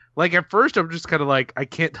fun. Like at first, I'm just kind of like, I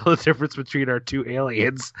can't tell the difference between our two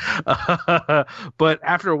aliens. But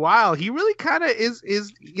after a while, he really kind of is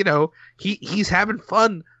he's having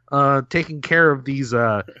fun taking care of these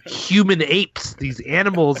human apes, these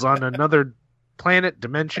animals on another planet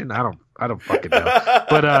dimension. I don't fucking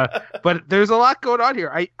know. But there's a lot going on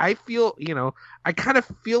here. I feel, I kind of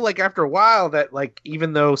feel like after a while that like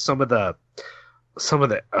even though some of the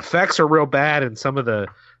effects are real bad and some of the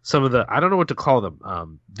I don't know what to call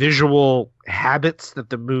them, visual habits that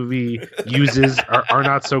the movie uses are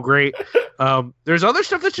not so great. There's other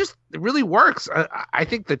stuff that just really works. I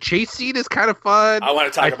think the chase scene is kind of fun. I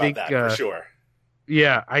want to talk about that for sure.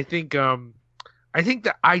 Yeah, I think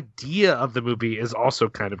the idea of the movie is also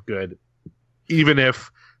kind of good, even if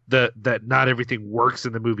that not everything works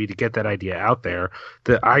in the movie to get that idea out there.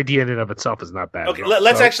 The idea in and of itself is not bad. Okay,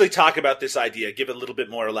 let's actually talk about this idea, give it a little bit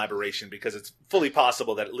more elaboration, because it's fully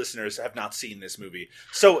possible that listeners have not seen this movie.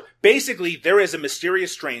 So basically, there is a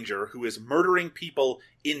mysterious stranger who is murdering people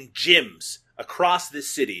in gyms across this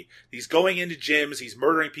city. He's going into gyms, he's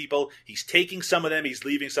murdering people, he's taking some of them, he's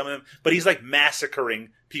leaving some of them, but he's like massacring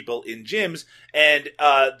people in gyms, and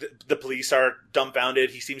the police are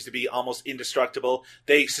dumbfounded. He seems to be almost indestructible.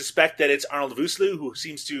 They suspect that it's Arnold Vosloo, who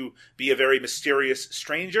seems to be a very mysterious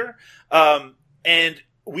stranger, and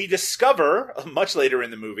we discover much later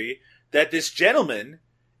in the movie that this gentleman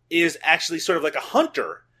is actually sort of like a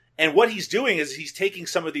hunter. And what he's doing is he's taking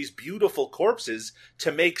some of these beautiful corpses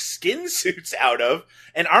to make skin suits out of.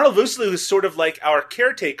 And Arnold Vosloo is sort of like our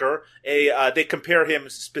caretaker. They compare him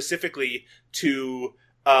specifically to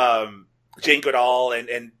Jane Goodall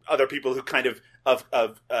and other people who kind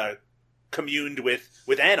of communed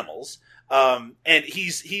with animals. And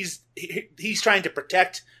he's trying to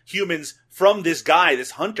protect humans from this guy,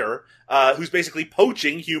 this hunter, who's basically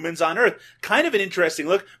poaching humans on Earth. Kind of an interesting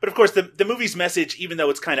look. But of course, the movie's message, even though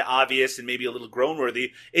it's kind of obvious and maybe a little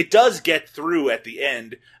groan-worthy, it does get through at the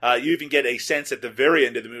end. You even get a sense at the very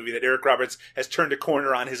end of the movie that Eric Roberts has turned a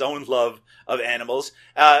corner on his own love of animals.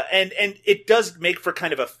 And it does make for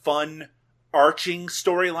kind of a fun arching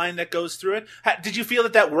storyline that goes through it. Did you feel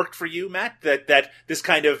that worked for you, Matt? That this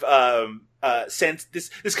kind of sense,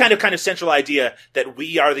 this kind of central idea that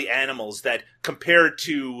we are the animals, that compared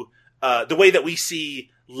to the way that we see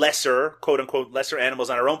lesser, quote unquote, lesser animals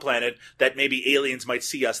on our own planet, that maybe aliens might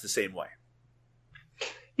see us the same way.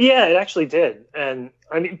 Yeah, it actually did. And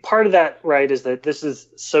I mean, part of that, right, is that this is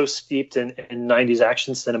so steeped in 90s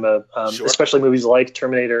action cinema, Sure. especially movies like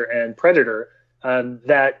Terminator and Predator,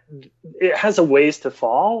 that it has a ways to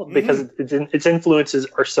fall because its influences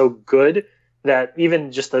are so good that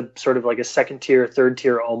even just a sort of like a second tier, third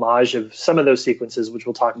tier homage of some of those sequences, which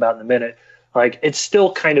we'll talk about in a minute, like it's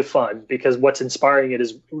still kind of fun because what's inspiring it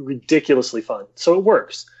is ridiculously fun. So it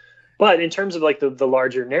works. But in terms of like the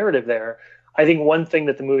larger narrative there, I think one thing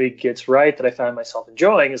that the movie gets right that I found myself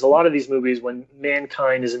enjoying is a lot of these movies when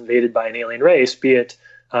mankind is invaded by an alien race, be it,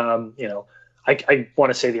 I want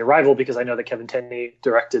to say The Arrival because I know that Kevin Tenney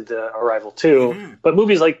directed The Arrival too. But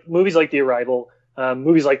movies like The Arrival,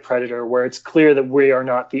 movies like Predator, where it's clear that we are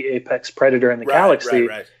not the apex predator in the galaxy.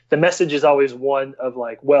 Right. The message is always one of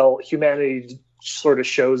like, well, humanity sort of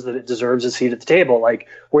shows that it deserves a seat at the table. Like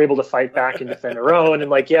we're able to fight back and defend our own.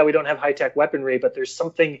 And like, yeah, we don't have high tech weaponry, but there's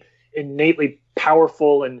something innately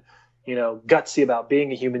powerful and gutsy about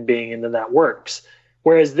being a human being, and then that works.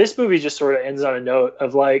 Whereas this movie just sort of ends on a note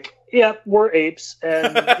of like, yeah, we're apes,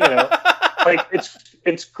 and like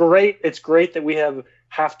it's great. It's great that we have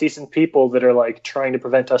half decent people that are like trying to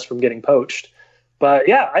prevent us from getting poached. But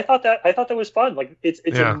yeah, I thought that was fun. Like it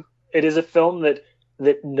is a film that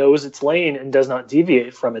knows its lane and does not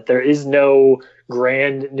deviate from it. There is no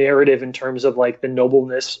grand narrative in terms of like the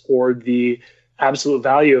nobleness or the absolute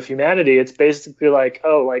value of humanity. It's basically like,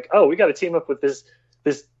 we got to team up with this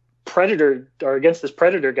predator or against this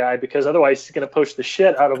predator guy because otherwise he's going to poach the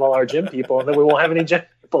shit out of all our gym people, and then we won't have any gym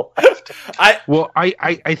people left.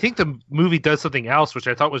 I think the movie does something else which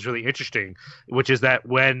I thought was really interesting, which is that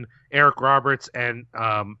when Eric Roberts and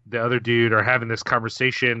the other dude are having this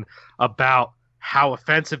conversation about how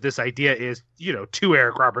offensive this idea is, to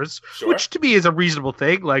Eric Roberts, Sure. which to me is a reasonable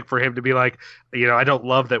thing. Like for him to be like, I don't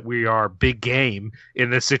love that we are big game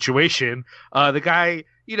in this situation. The guy,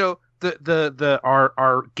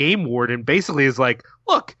 our game warden basically is like,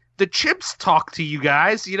 look, the chimps talk to you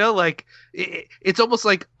guys, like it's almost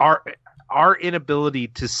like our inability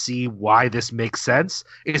to see why this makes sense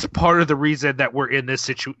is part of the reason that we're in this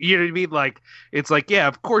situation. You know what I mean? Like, it's like, yeah,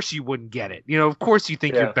 of course you wouldn't get it. Of course you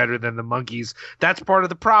think you're better than the monkeys. That's part of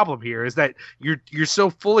the problem here is that you're so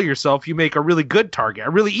full of yourself. You make a really good target,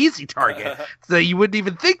 a really easy target that you wouldn't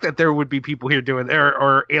even think that there would be people here doing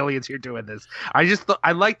or aliens here doing this. I just thought,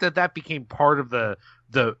 I like that became part of the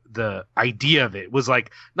idea of it. It was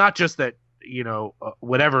like, not just that,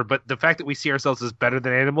 whatever, but the fact that we see ourselves as better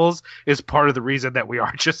than animals is part of the reason that we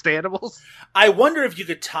are just animals. I wonder if you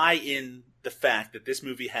could tie in the fact that this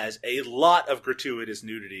movie has a lot of gratuitous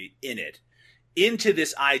nudity in it into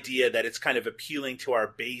this idea that it's kind of appealing to our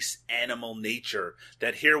base animal nature,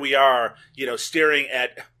 that here we are, staring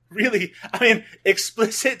at really,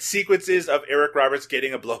 explicit sequences of Eric Roberts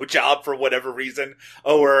getting a blowjob for whatever reason,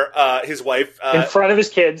 or his wife in front of his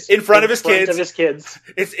kids.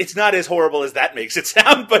 It's not as horrible as that makes it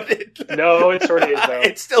sound, but no, it sort of is though.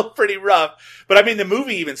 It's still pretty rough. But the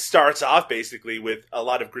movie even starts off basically with a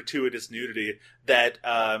lot of gratuitous nudity that,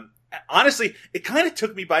 honestly, it kind of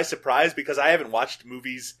took me by surprise because I haven't watched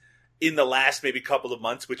movies in the last maybe couple of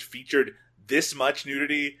months which featured this much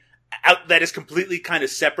nudity out that is completely kind of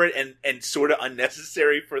separate and sort of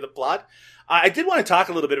unnecessary for the plot. I did want to talk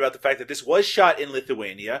a little bit about the fact that this was shot in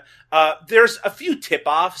Lithuania. There's a few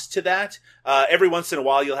tip-offs to that. Every once in a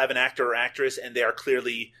while you'll have an actor or actress and they are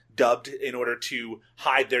clearly dubbed in order to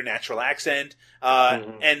hide their natural accent.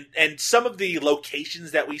 And some of the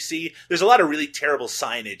locations that we see, there's a lot of really terrible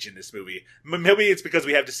signage in this movie. Maybe it's because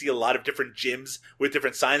we have to see a lot of different gyms with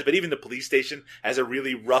different signs, but even the police station has a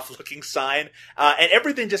really rough looking sign. And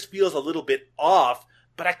everything just feels a little bit off,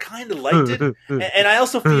 but I kind of liked it. And I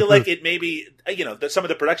also feel like it maybe, that some of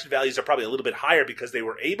the production values are probably a little bit higher because they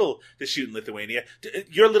were able to shoot in Lithuania.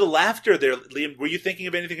 Your little laughter there, Liam, were you thinking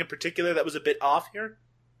of anything in particular that was a bit off here?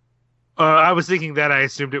 I was thinking that I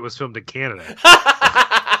assumed it was filmed in Canada.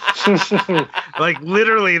 Like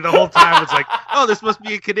literally the whole time it's like, oh, this must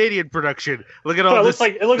be a Canadian production. Look at all this.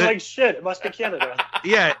 It looks like shit. It must be Canada.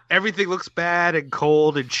 Yeah, everything looks bad and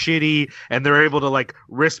cold and shitty, and they're able to like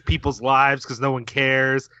risk people's lives because no one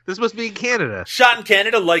cares. This must be in Canada. Shot in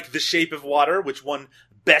Canada, like The Shape of Water, which won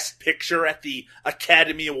Best Picture at the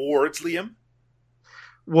Academy Awards, Liam.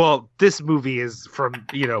 Well, this movie is from,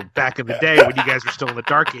 back in the day when you guys were still in the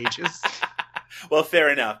dark ages. Well, fair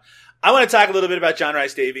enough. I want to talk a little bit about John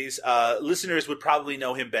Rhys Davies. Listeners would probably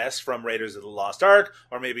know him best from Raiders of the Lost Ark,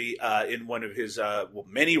 or maybe in one of his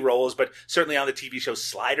many roles, but certainly on the TV show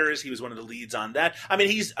Sliders, he was one of the leads on that. I mean,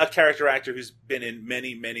 he's a character actor who's been in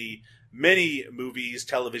many movies,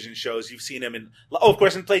 television shows. You've seen him in, of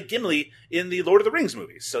course, and played Gimli in the Lord of the Rings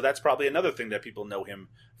movies. So that's probably another thing that people know him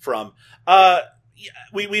from.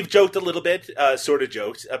 We've joked a little bit, sort of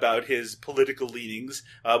joked, about his political leanings,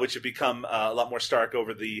 which have become a lot more stark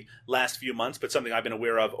over the last few months, but something I've been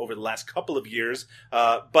aware of over the last couple of years.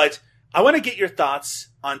 But I want to get your thoughts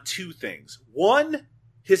on two things. One,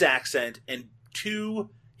 his accent, and two,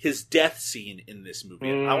 his death scene in this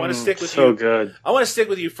movie. I want to stick with you. So good. I want to stick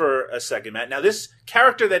with you for a second, Matt. Now, this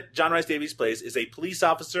character that John Rhys Davies plays is a police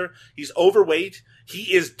officer. He's overweight.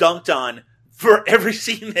 He is dunked on for every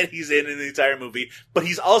scene that he's in the entire movie, but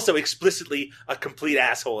he's also explicitly a complete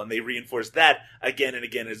asshole, and they reinforce that again and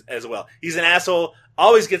again as well. He's an asshole,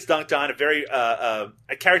 always gets dunked on,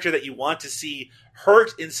 a character that you want to see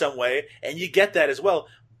hurt in some way, and you get that as well.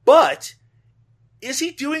 But is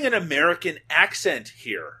he doing an American accent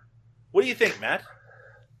here? What do you think, Matt?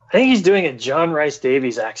 I think he's doing a John Rhys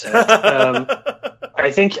Davies accent.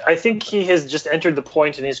 I think he has just entered the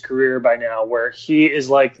point in his career by now where he is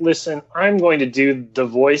like, listen, I'm going to do the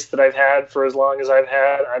voice that I've had for as long as I've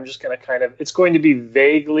had. I'm just going to it's going to be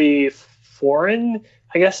vaguely foreign,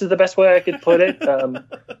 I guess is the best way I could put it.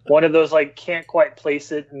 One of those, like, can't quite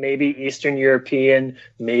place it, maybe Eastern European,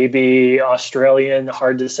 maybe Australian,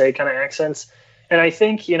 hard to say kind of accents. And I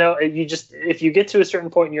think, if you get to a certain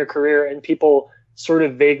point in your career and people sort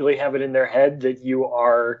of vaguely have it in their head that you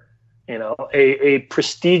are, a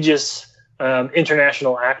prestigious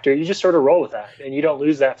international actor, you just sort of roll with that, and you don't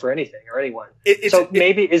lose that for anything or anyone.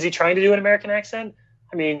 Maybe is he trying to do an American accent?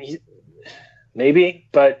 I mean, maybe,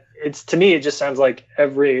 but to me it just sounds like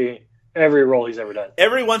every role he's ever done.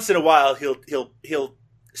 Every once in a while, he'll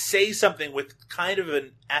say something with kind of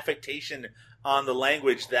an affectation on the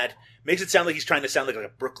language that makes it sound like he's trying to sound like a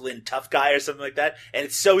Brooklyn tough guy or something like that, and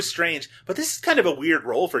it's so strange. But this is kind of a weird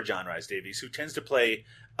role for John Rhys Davies, who tends to play.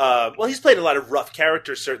 He's played a lot of rough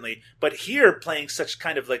characters, certainly, but here playing such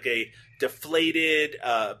kind of like a deflated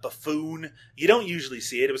buffoon, you don't usually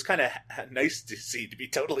see it. It was kind of nice to see, to be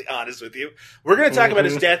totally honest with you. We're going to talk about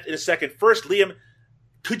his death in a second. First, Liam,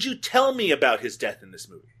 could you tell me about his death in this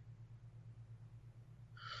movie?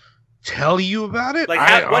 Tell you about it?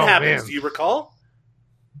 Like, what happens? Man. Do you recall?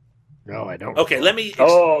 No, I don't. Okay, let me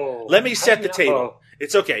set the table.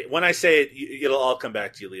 It's okay. When I say it, it'll all come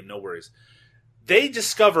back to you, Liam. No worries. They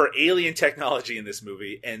discover alien technology in this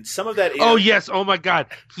movie, and some of that. Oh yes! Oh my God!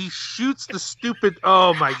 He shoots the stupid.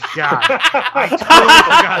 Oh my God! I totally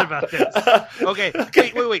forgot about this.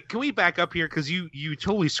 Okay, wait. Can we back up here because you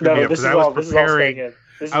totally screwed me up because I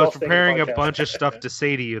was preparing a bunch of stuff to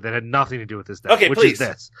say to you that had nothing to do with this stuff. Okay, which please. Is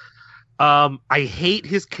this. I hate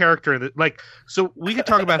his character. So we could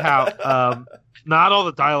talk about how not all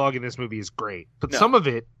the dialogue in this movie is great, but some of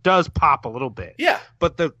it does pop a little bit. Yeah.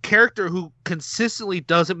 But the character who consistently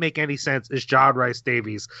doesn't make any sense is John Rhys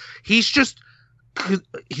Davies. He's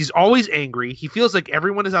always angry. He feels like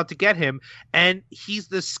everyone is out to get him, and he's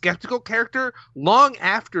the skeptical character long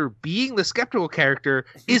after being the skeptical character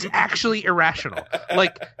is actually irrational.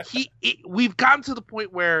 We've gotten to the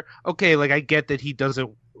point where, okay, like I get that he doesn't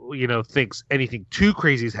thinks anything too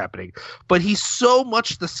crazy is happening, but he's so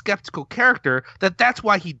much the skeptical character that's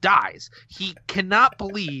why he dies. He cannot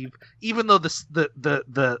believe, even though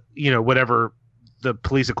the whatever the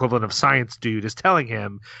police equivalent of science dude is telling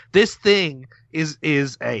him, this thing is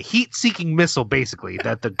a heat-seeking missile, basically,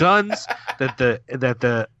 that the guns that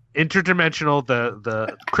the interdimensional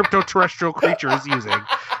the crypto-terrestrial creature is using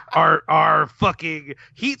are fucking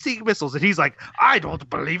heat-seeking missiles. And he's like, I don't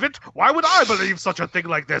believe it. Why would I believe such a thing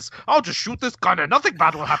like this? I'll just shoot this gun and nothing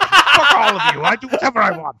bad will happen. Fuck all of you. I do whatever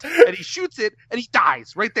I want. And he shoots it and he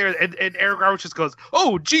dies right there. And Eric Roberts just goes,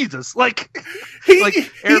 oh Jesus. He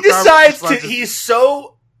decides to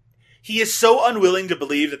he is so unwilling to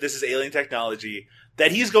believe that this is alien technology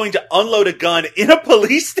that he's going to unload a gun in a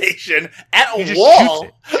police station at a wall.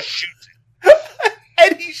 Shoots it.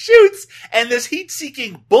 And he shoots, and this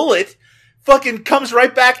heat-seeking bullet fucking comes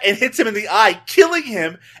right back and hits him in the eye, killing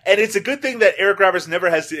him. And it's a good thing that Eric Roberts never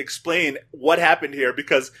has to explain what happened here,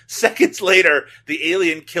 because seconds later, the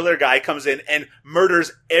alien killer guy comes in and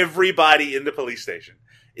murders everybody in the police station.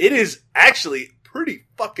 It is actually pretty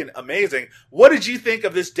fucking amazing. What did you think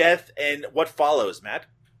of this death and what follows, Matt?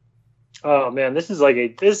 Oh man, this is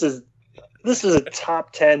a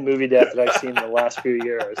top 10 movie death that I've seen in the last few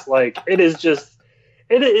years. It is just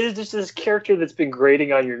this character that's been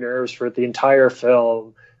grating on your nerves for the entire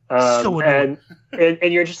film.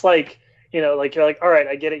 And you're just like, you're like, all right,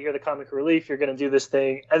 I get it. You're the comic relief. You're going to do this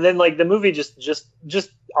thing. And then like the movie just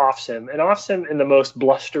offs him in the most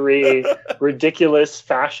blustery, ridiculous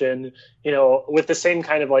fashion, with the same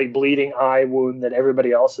kind of like bleeding eye wound that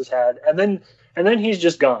everybody else has had. And then he's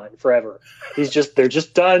just gone forever. They're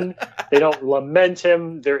just done. They don't lament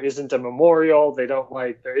him. There isn't a memorial.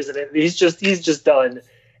 He's just done.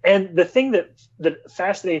 And the thing that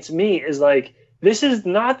fascinates me is like, this is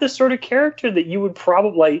not the sort of character that you would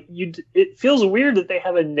probably it feels weird that they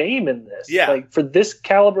have a name in this. Yeah. Like for this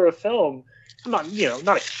caliber of film, not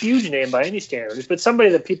a huge name by any standards, but somebody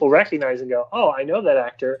that people recognize and go, oh, I know that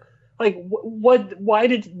actor. Like what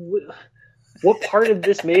part of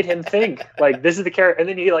this made him think like this is the character? And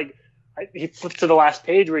then he flips to the last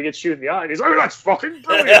page where he gets shot in the eye and he's like, that's fucking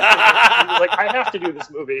brilliant. He's like, I have to do this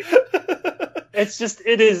movie. It's just,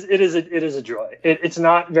 it is a joy. It's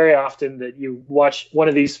not very often that you watch one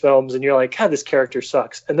of these films and you're like, God, this character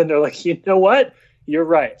sucks. And then they're like, you know what? You're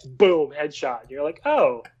right. Boom, headshot. And you're like,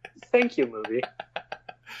 oh, thank you, movie.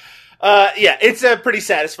 Yeah, it's a pretty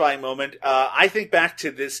satisfying moment. I think back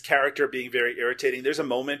to this character being very irritating. There's a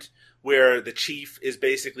moment where the chief is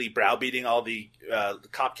basically browbeating all the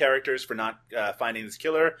cop characters for not finding this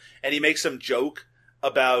killer, and he makes some joke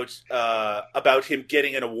about him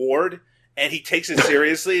getting an award, and he takes it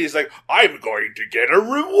seriously. He's like, I'm going to get a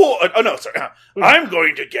reward. Oh, no, sorry. I'm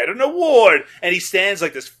going to get an award. And he stands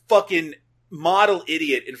like this fucking model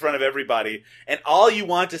idiot in front of everybody, and all you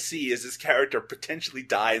want to see is this character potentially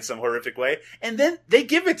die in some horrific way, and then they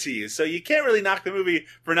give it to you, so you can't really knock the movie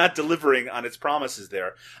for not delivering on its promises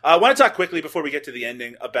there. I want to talk quickly before we get to the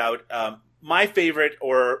ending about my favorite,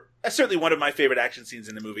 or certainly one of my favorite action scenes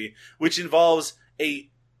in the movie, which involves a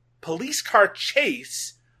police car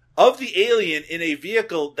chase of the alien in a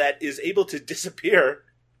vehicle that is able to disappear.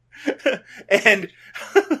 and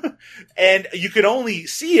you can only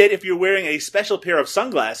see it if you're wearing a special pair of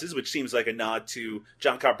sunglasses, which seems like a nod to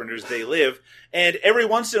John Carpenter's They Live. And every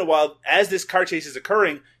once in a while, as this car chase is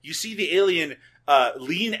occurring, you see the alien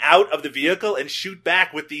lean out of the vehicle and shoot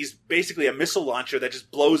back with basically a missile launcher that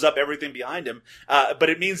just blows up everything behind him. But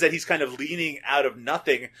it means that he's kind of leaning out of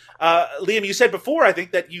nothing. Liam, you said before, I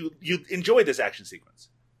think, that you enjoyed this action sequence.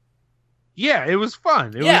 Yeah, it was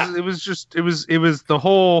fun. It was the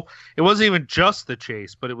whole, it wasn't even just the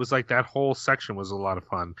chase, but it was like that whole section was a lot of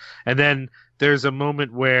fun. And then there's a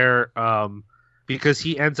moment where, because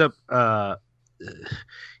he ends up,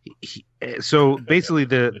 so basically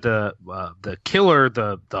the killer,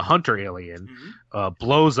 the hunter alien,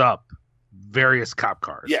 blows up various cop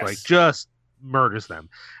cars, yes. like just murders them.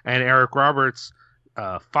 And Eric Roberts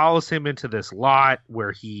follows him into this lot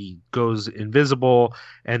where he goes invisible,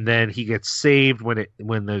 and then he gets saved when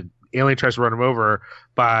the alien tries to run him over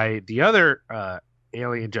by the other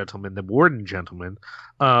alien gentleman, the warden gentleman,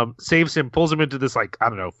 saves him, pulls him into this, like, I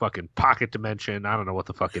don't know, fucking pocket dimension. I don't know what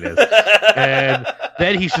the fuck it is. And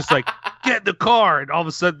then he's just like, get in the car, and all of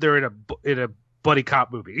a sudden they're in a buddy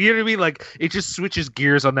cop movie. You know what I mean? Like, it just switches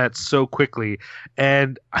gears on that so quickly,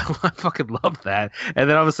 and I fucking love that. And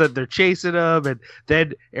then all of a sudden they're chasing him, and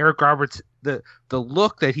then Eric Roberts, the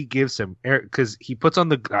look that he gives him, because he puts on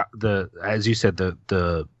the as you said,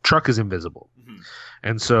 the truck is invisible,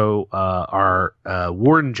 and so our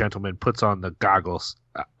warden gentleman puts on the goggles,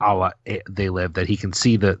 a la They Live, that he can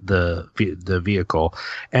see the vehicle,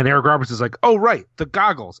 and Eric Roberts is like, oh right, the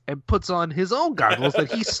goggles, and puts on his own goggles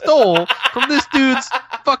that he stole from this dude's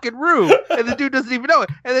fucking room, and the dude doesn't even know it,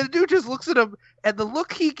 and then the dude just looks at him, and the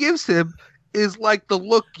look he gives him is like the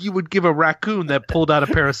look you would give a raccoon that pulled out a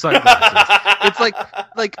pair of sunglasses. It's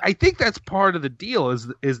like I think that's part of the deal is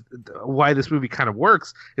why this movie kind of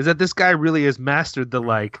works, is that this guy really has mastered the,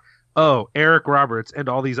 like, oh, Eric Roberts and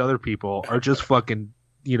all these other people are just fucking,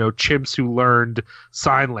 chimps who learned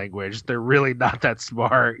sign language. They're really not that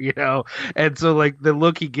smart, And so, like, the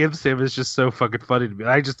look he gives him is just so fucking funny to me.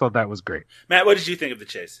 I just thought that was great. Matt, what did you think of the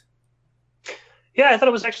chase? Yeah, I thought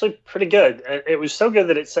it was actually pretty good. It was so good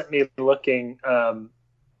that it sent me looking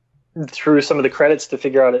through some of the credits to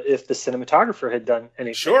figure out if the cinematographer had done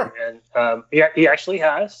anything. Sure. And he actually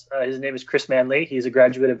has. His name is Chris Manley. He's a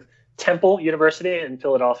graduate of Temple University in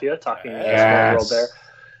Philadelphia, talking in the small world there.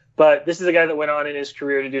 But this is a guy that went on in his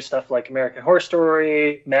career to do stuff like American Horror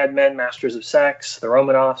Story, Mad Men, Masters of Sex, The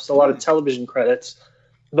Romanoffs, a lot of television credits.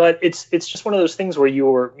 But it's just one of those things where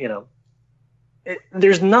you're,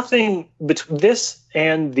 there's nothing between this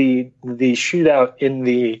and the shootout in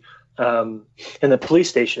the police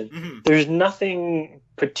station. Mm-hmm. There's nothing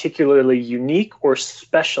particularly unique or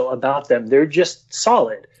special about them. They're just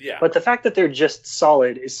solid. Yeah. But the fact that they're just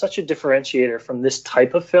solid is such a differentiator from this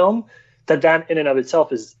type of film that in and of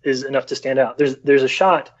itself is enough to stand out. There's a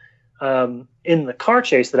shot in the car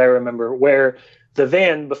chase that I remember where the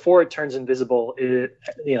van, before it turns invisible, it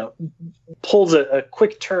pulls a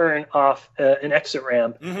quick turn off an exit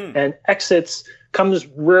ramp and exits, comes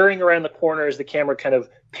rearing around the corner as the camera kind of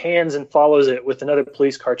pans and follows it with another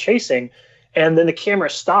police car chasing. And then the camera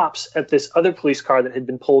stops at this other police car that had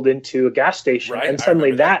been pulled into a gas station. Right, and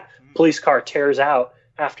suddenly that police car tears out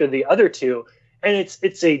after the other two. And it's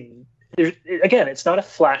not a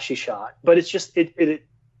flashy shot, but it's just, it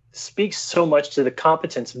speaks so much to the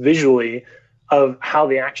competence visually of how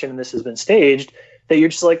the action in this has been staged that you're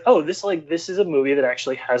just like, oh, this is a movie that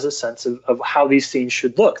actually has a sense of how these scenes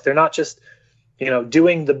should look. They're not just,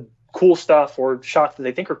 doing the cool stuff or shots that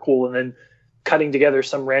they think are cool and then cutting together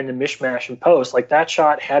some random mishmash in post. Like, that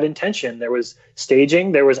shot had intention. There was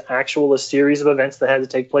staging. There was a series of events that had to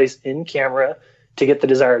take place in camera to get the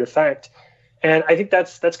desired effect. And I think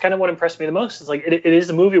that's kind of what impressed me the most. Is like it is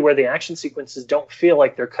a movie where the action sequences don't feel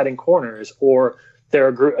like they're cutting corners or they're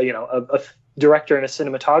a director and a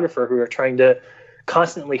cinematographer who are trying to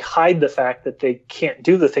constantly hide the fact that they can't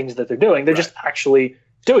do the things that they're doing. They're just actually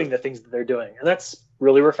doing the things that they're doing, and that's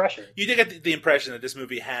really refreshing. You did get the impression that this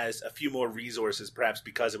movie has a few more resources, perhaps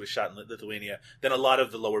because it was shot in Lithuania, than a lot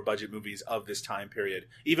of the lower budget movies of this time period,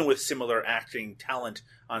 even with similar acting talent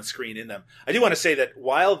on screen in them. I do want to say that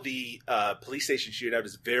while the police station shootout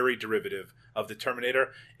is very derivative of the Terminator,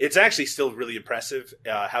 it's actually still really impressive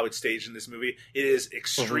how it's staged in this movie. It is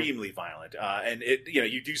extremely violent, and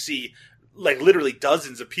you do see like literally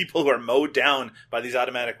dozens of people who are mowed down by these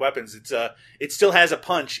automatic weapons. It still has a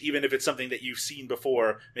punch, even if it's something that you've seen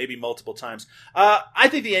before, maybe multiple times. I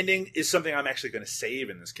think the ending is something I'm actually going to save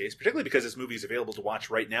in this case, particularly because this movie is available to watch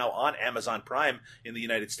right now on Amazon Prime in the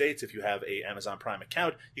United States. If you have a Amazon Prime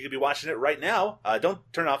account, you could be watching it right now. Don't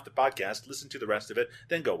turn off the podcast, listen to the rest of it,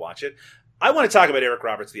 then go watch it. I want to talk about Eric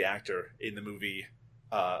Roberts, the actor in the movie.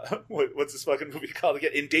 What's this fucking movie called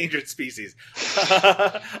again? Endangered Species.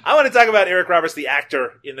 I want to talk about Eric Roberts, the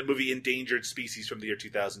actor in the movie Endangered Species from the year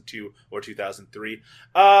 2002 or 2003.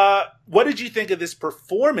 What did you think of this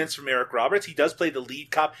performance from Eric Roberts? He does play the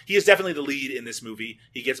lead cop. He is definitely the lead in this movie.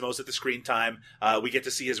 He gets most of the screen time. We get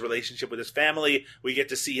to see his relationship with his family. We get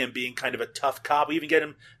to see him being kind of a tough cop. We even get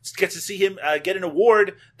to see him get an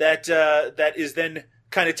award that is then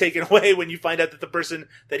kind of taken away when you find out that the person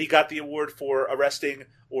that he got the award for arresting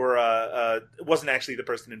or wasn't actually the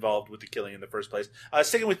person involved with the killing in the first place.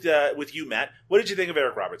 Sticking with you, Matt, what did you think of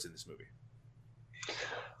Eric Roberts in this movie?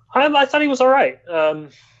 I thought he was all right.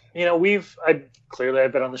 I've been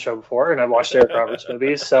on the show before and I've watched Eric Roberts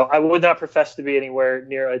movies, so I would not profess to be anywhere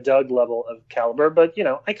near a Doug level of caliber, but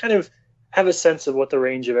I kind of have a sense of what the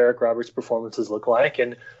range of Eric Roberts performances look like,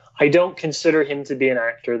 and I don't consider him to be an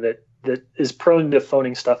actor that is prone to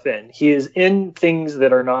phoning stuff in. He is in things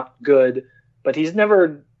that are not good, but he's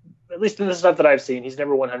never, at least in the stuff that I've seen, he's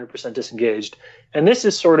never 100% disengaged. And this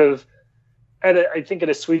is sort of, I think, at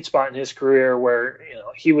a sweet spot in his career where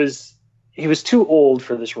he was too old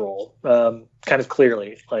for this role. Kind of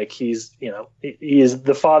clearly, like he is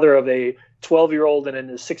the father of a 12-year-old and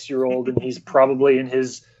a 6-year-old, and he's probably in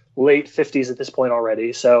his late 50s at this point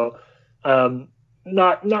already. So.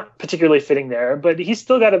 Not particularly fitting there, but he's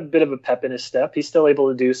still got a bit of a pep in his step. He's still able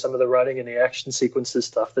to do some of the running and the action sequences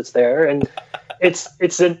stuff that's there, and it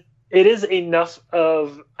is enough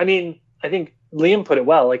of. I mean, I think Liam put it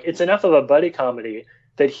well. Like, it's enough of a buddy comedy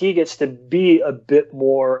that he gets to be a bit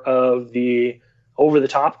more of the over the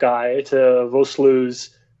top guy to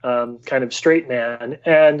Vosloo's kind of straight man,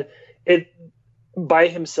 and it by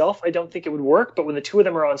himself I don't think it would work, but when the two of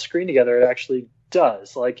them are on screen together, it actually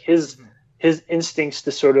does. Like his instincts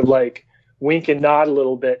to sort of like wink and nod a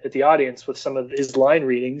little bit at the audience with some of his line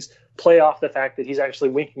readings play off the fact that he's actually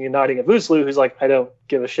winking and nodding at Vosloo, who's like, I don't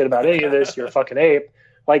give a shit about any of this. You're a fucking ape.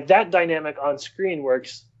 Like, that dynamic on screen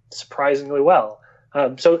works surprisingly well.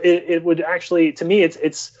 So it would actually, to me,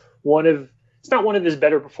 it's not one of his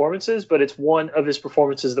better performances, but it's one of his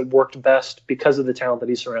performances that worked best because of the talent that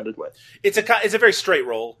he's surrounded with. It's a very straight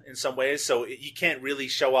role in some ways, so you can't really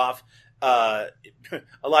show off a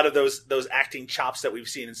lot of those acting chops that we've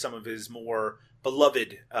seen in some of his more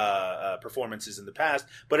beloved performances in the past,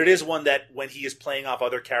 but it is one that when he is playing off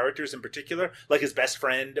other characters in particular, like his best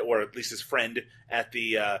friend, or at least his friend at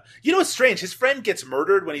the it's strange, his friend gets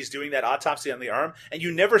murdered when he's doing that autopsy on the arm, and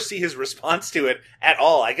you never see his response to it at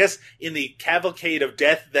all. I guess in the cavalcade of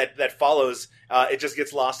death that follows, it just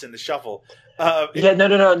gets lost in the shuffle. No,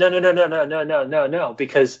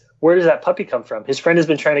 because where does that puppy come from? His friend has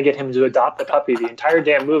been trying to get him to adopt the puppy the entire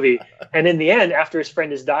damn movie. And in the end, after his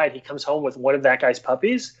friend has died, he comes home with one of that guy's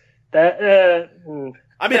puppies.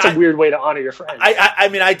 I mean, it's a weird way to honor your friends. I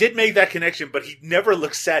mean, I did make that connection, but he never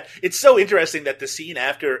looks sad. It's so interesting that the scene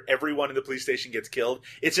after everyone in the police station gets killed,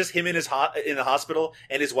 it's just him in in the hospital,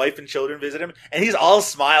 and his wife and children visit him, and he's all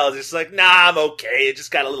smiles. It's like, nah, I'm okay. It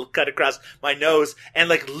just got a little cut across my nose, and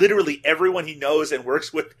like literally everyone he knows and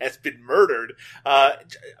works with has been murdered.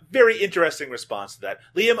 Very interesting response to that.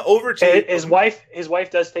 Liam, over to and his wife. His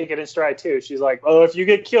wife does take it in stride too. She's like, "Oh, if you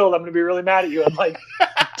get killed, I'm going to be really mad at you." And like,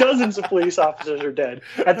 dozens of police officers are dead.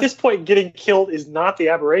 At this point, getting killed is not the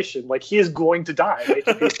aberration. Like, he is going to die. Make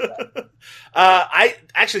a piece of that. I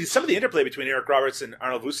actually, some of the interplay between Eric Roberts and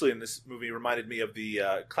Arnold Vosloo in this movie reminded me of the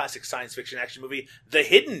classic science fiction action movie The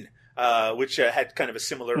Hidden, which had kind of a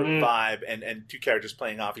similar vibe and two characters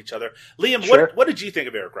playing off each other. Liam, Sure. what did you think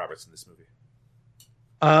of Eric Roberts in this movie?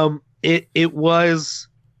 It was,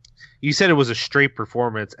 you said it was a straight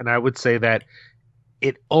performance, and I would say that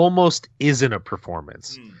it almost isn't a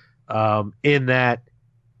performance. In that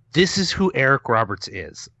this is who Eric Roberts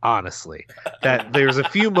is, honestly. That there's a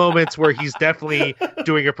few moments where he's definitely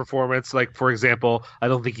doing a performance. Like, for example, I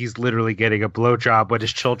don't think he's literally getting a blowjob when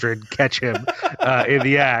his children catch him in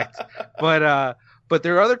the act. But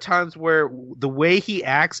there are other times where the way he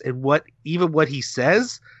acts and what he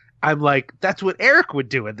says, I'm like, that's what Eric would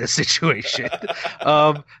do in this situation.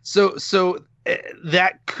 So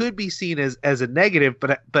that could be seen as a negative,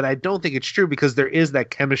 but I don't think it's true, because there is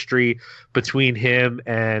that chemistry between him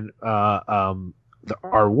and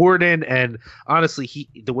our warden, and honestly,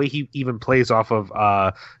 the way he even plays off of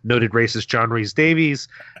noted racist John Rhys Davies,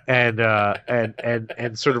 and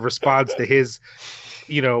sort of responds to his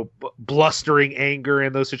blustering anger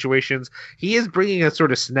in those situations. He is bringing a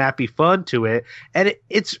sort of snappy fun to it, and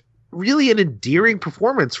it's really an endearing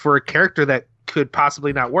performance for a character that could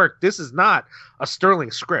possibly not work. This is not a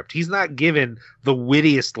sterling script. He's not given the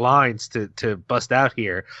wittiest lines to bust out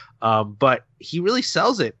here, but he really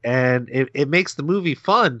sells it, and it makes the movie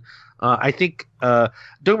fun. I think, don't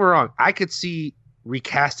get me wrong, I could see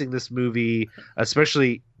recasting this movie,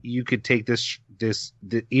 especially you could take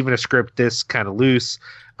even a script this kind of loose,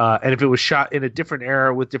 and if it was shot in a different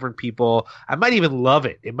era with different people, I might even love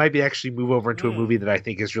it. It might be actually move over into a movie that I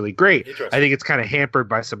think is really great. I think it's kind of hampered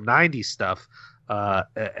by some 90s stuff,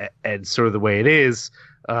 and sort of the way it is,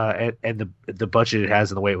 and the budget it has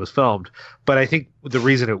and the way it was filmed. But I think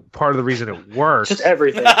part of the reason it works, just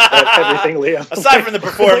everything, Liam. Aside from the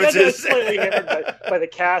performances, slightly hampered by the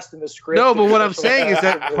cast and the script. No, but what I'm saying is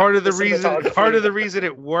that part of the reason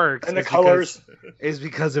it works and the colors is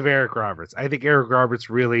because of Eric Roberts. I think Eric Roberts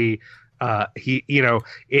really,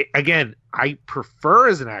 again, I prefer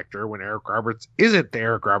as an actor when Eric Roberts isn't the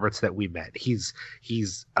Eric Roberts that we met. He's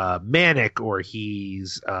manic, or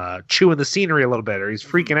he's chewing the scenery a little bit, or he's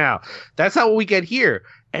freaking out. That's not what we get here.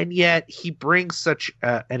 And yet he brings such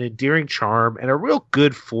an endearing charm and a real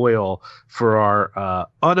good foil for our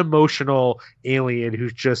unemotional alien who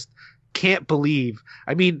just can't believe.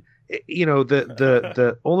 I mean,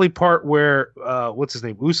 the only part where what's his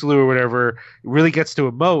name, Usulu or whatever, really gets to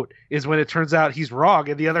emote is when it turns out he's wrong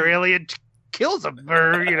and the other alien kills him,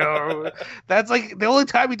 or that's like the only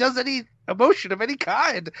time he does any emotion of any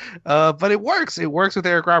kind. But it works with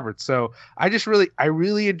Eric Roberts, so I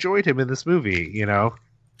really enjoyed him in this movie.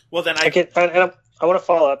 Well, then I want to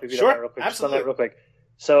follow up if you don't mind, real quick. Absolutely. Just on that real quick.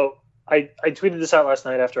 So I tweeted this out last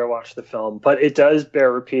night after I watched the film, but it does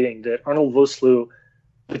bear repeating that Arnold Vosloo,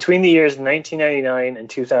 between the years 1999 and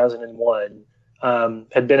 2001,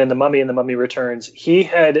 had been in The Mummy and The Mummy Returns.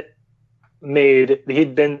 He'd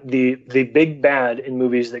been the big bad in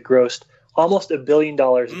movies that grossed almost $1 billion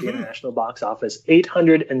at the international box office,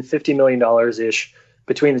 $850 million ish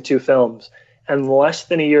between the two films. And less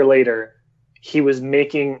than a year later, he was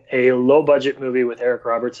making a low budget movie with Eric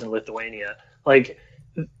Roberts in Lithuania. Like,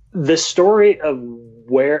 the story of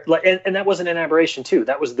where, like, and that wasn't an aberration too.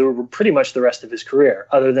 That was pretty much the rest of his career,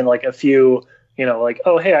 other than like a few, like,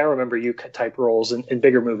 oh, hey, I remember you type roles in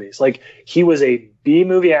bigger movies. Like, he was a B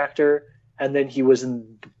movie actor, and then he was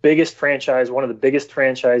in the biggest franchise, one of the biggest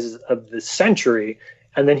franchises of the century,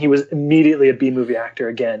 and then he was immediately a B movie actor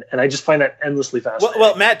again. And I just find that endlessly fascinating.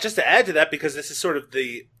 Well, Matt, just to add to that, because this is sort of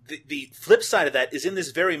the flip side of that, is in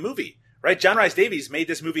this very movie, right? John Rhys Davies made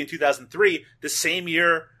this movie in 2003, the same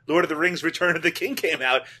year Lord of the Rings Return of the King came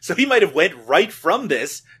out. So he might have went right from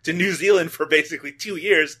this to New Zealand for basically 2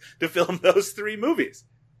 years to film those 3 movies.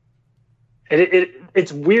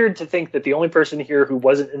 It's weird to think that the only person here who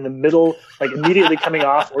wasn't in the middle, like immediately coming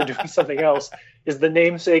off or doing something else, is the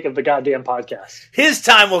namesake of the goddamn podcast. His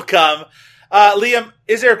time will come. Liam,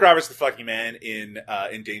 is Eric Roberts the fucking man in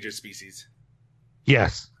Endangered Species?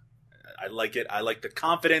 Yes. I like it. I like the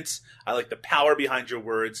confidence. I like the power behind your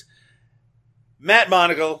words. Matt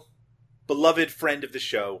Monagle, beloved friend of the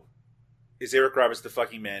show, is Eric Roberts the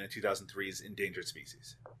fucking man in 2003's Endangered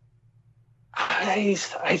Species? I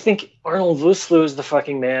think Arnold Vosloo is the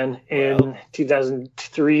fucking man in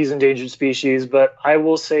 2003's Endangered Species, but I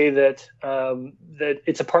will say that that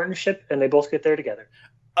it's a partnership and they both get there together.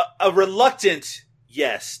 A reluctant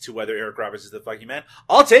yes to whether Eric Roberts is the fucking man.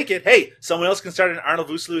 I'll take it. Hey, someone else can start an Arnold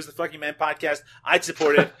Vosloo is the fucking man podcast. I'd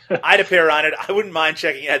support it. I'd appear on it. I wouldn't mind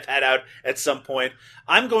checking that out at some point.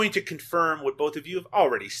 I'm going to confirm what both of you have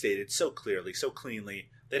already stated so clearly, so cleanly,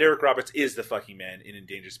 that Eric Roberts is the fucking man in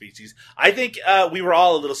Endangered Species. I think we were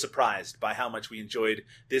all a little surprised by how much we enjoyed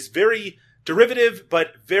this very derivative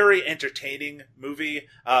but very entertaining movie.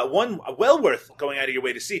 One well worth going out of your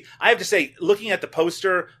way to see. I have to say, looking at the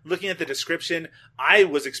poster, looking at the description, I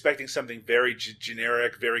was expecting something very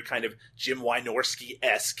generic, very kind of Jim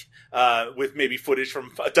Wynorski-esque, with maybe footage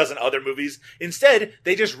from a dozen other movies. Instead,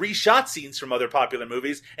 they just reshot scenes from other popular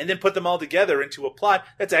movies and then put them all together into a plot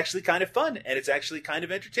that's actually kind of fun and it's actually kind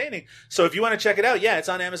of entertaining. So if you want to check it out, yeah, it's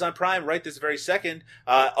on Amazon Prime right this very second.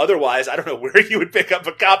 Otherwise, I don't know where you would pick up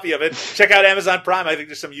a copy of it. Check out Amazon Prime. I think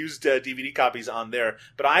there's some used DVD copies on there.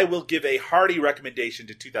 But I will give a hearty recommendation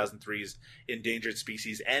to 2003's Endangered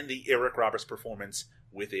Species and the Eric Roberts performance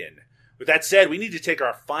within. With that said, we need to take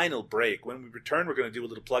our final break. When we return, we're going to do a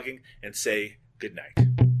little plugging and say goodnight.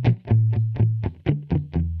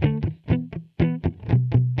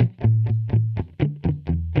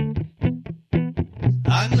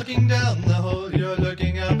 I'm looking down the hole, you're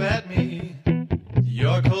looking up at me.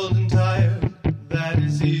 You're cold and tired, that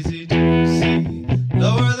is easy to see.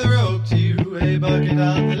 Lower the rope to you, a bucket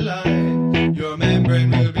on the line. Your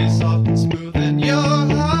membrane will be soft and smooth and your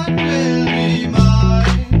heart will be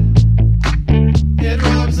mine. It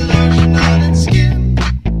rubs the lotion on its skin,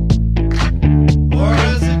 or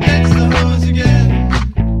else it gets the hose again.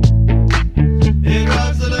 It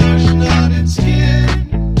rubs the lotion on its skin,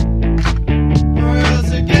 or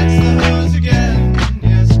else it gets the hose again.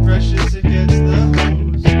 Yes, precious, it gets the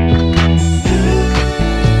hose.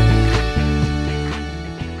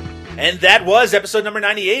 And that was episode number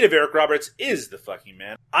 98 of Eric Roberts is the fucking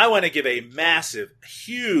man. I want to give a massive,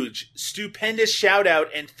 huge, stupendous shout out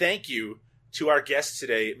and thank you to our guest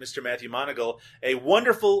today, Mr. Matthew Monagle, a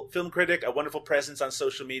wonderful film critic, a wonderful presence on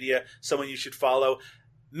social media, someone you should follow.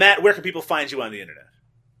 Matt, where can people find you on the internet?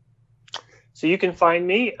 So you can find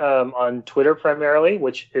me on Twitter primarily,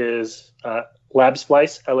 which is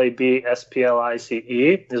Labsplice, Labsplice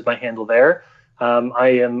is my handle there. I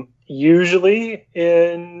am usually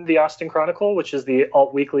in the Austin Chronicle, which is the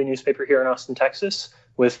alt-weekly newspaper here in Austin, Texas,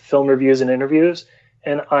 with film reviews and interviews.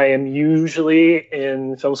 And I am usually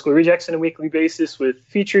in Film School Rejects on a weekly basis with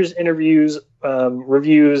features, interviews,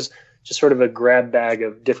 reviews, just sort of a grab bag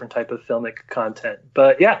of different type of filmic content.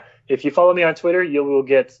 But yeah, if you follow me on Twitter, you will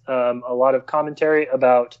get a lot of commentary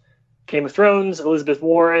about Game of Thrones, Elizabeth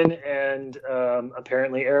Warren, and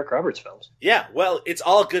apparently Eric Roberts films. Yeah, well, it's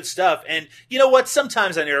all good stuff. And you know what?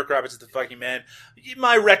 Sometimes on Eric Roberts is the fucking man,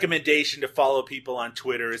 my recommendation to follow people on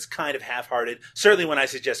Twitter is kind of half-hearted. Certainly when I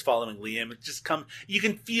suggest following Liam, you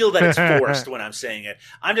can feel that it's forced when I'm saying it.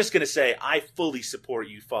 I'm just going to say I fully support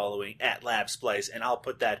you following at Labsplice, and I'll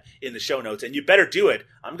put that in the show notes. And you better do it.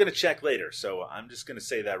 I'm going to check later, so I'm just going to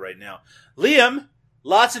say that right now. Liam,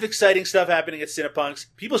 lots of exciting stuff happening at Cinepunks.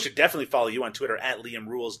 People should definitely follow you on Twitter at Liam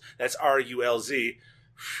Rules. That's RULZ.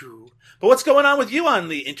 Whew. But what's going on with you on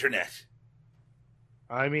the internet?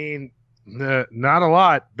 I mean, not a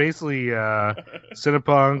lot. Basically,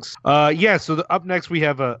 Cinepunks. So up next we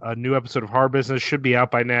have a new episode of Horror Business. Should be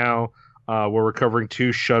out by now. Where we're covering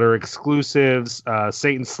 2 Shudder exclusives,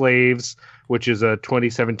 Satan's Slaves, which is a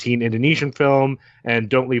 2017 Indonesian film, and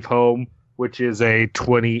Don't Leave Home, which is a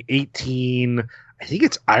 2018, I think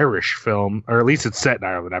it's Irish film, or at least it's set in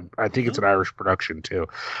Ireland. I think it's an Irish production too.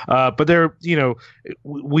 But they're,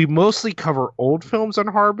 we mostly cover old films on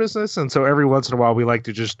Horror Business, and so every once in a while we like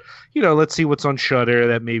to just, let's see what's on Shudder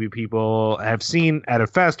that maybe people have seen at a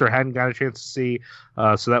fest or hadn't got a chance to see.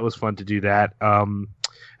 So that was fun to do that.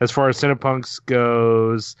 As far as Cinepunks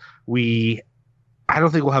goes, I don't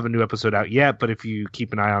think we'll have a new episode out yet, but if you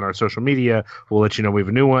keep an eye on our social media, we'll let you know we have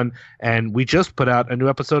a new one. And we just put out a new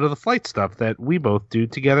episode of The Flight Stuff that we both do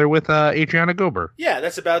together with Adriana Gober. Yeah,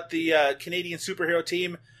 that's about the Canadian superhero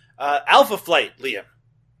team, Alpha Flight, Liam.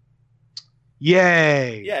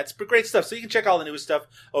 Yay! Yeah, it's great stuff. So you can check all the newest stuff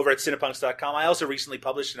over at cinepunks.com. I also recently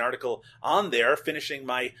published an article on there finishing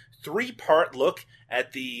my 3-part look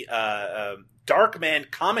at the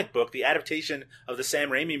Darkman comic book, the adaptation of the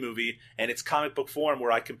Sam Raimi movie, and its comic book form,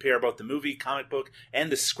 where I compare both the movie, comic book,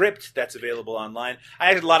 and the script that's available online.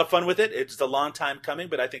 I had a lot of fun with it. It's a long time coming,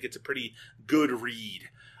 but I think it's a pretty good read.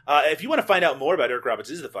 If you want to find out more about Eric Roberts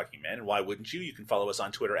is the Fucking Man, and why wouldn't you? You can follow us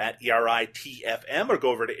on Twitter at ERITFM, or go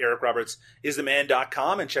over to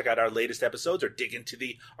ericrobertsistheman.com and check out our latest episodes, or dig into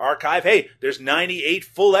the archive. Hey, there's 98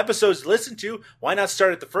 full episodes to listen to. Why not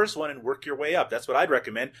start at the first one and work your way up? That's what I'd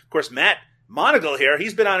recommend. Of course, Matt Monagle here,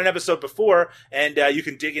 he's been on an episode before, and you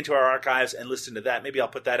can dig into our archives and listen to that. Maybe I'll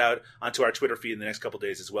put that out onto our Twitter feed in the next couple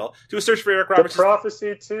days as well. Do a search for Eric Roberts. The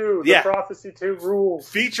Prophecy 2. The Prophecy 2 rules.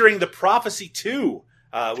 Featuring The Prophecy 2.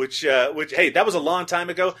 Which, hey, that was a long time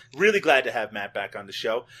ago. Really glad to have Matt back on the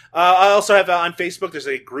show. I also have on Facebook, there's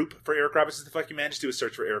a group for Eric Roberts is the Fucking Man. Just do a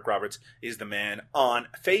search for Eric Roberts is the Man on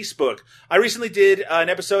Facebook. I recently did an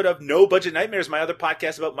episode of No Budget Nightmares, my other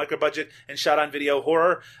podcast about micro-budget and shot-on-video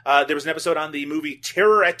horror. There was an episode on the movie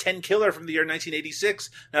Terror at 10 Killer from the year 1986.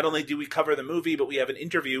 Not only do we cover the movie, but we have an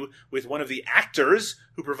interview with one of the actors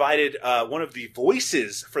who provided one of the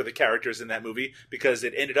voices for the characters in that movie, because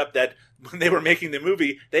it ended up that when they were making the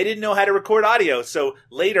movie, they didn't know how to record audio. So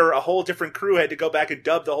later, a whole different crew had to go back and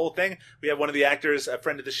dub the whole thing. We have one of the actors, a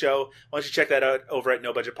friend of the show. Why don't you check that out over at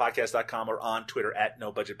nobudgetpodcast.com or on Twitter at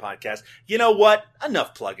nobudgetpodcast. You know what?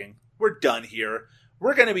 Enough plugging. We're done here.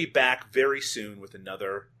 We're going to be back very soon with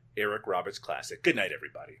another Eric Roberts classic. Good night,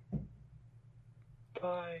 everybody.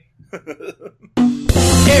 Bye.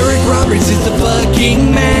 Eric Roberts is the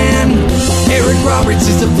fucking man. Eric Roberts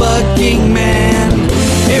is the fucking man.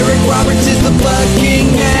 Eric Roberts is the fucking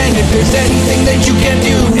man. If there's anything that you can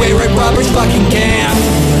do, Eric Roberts fucking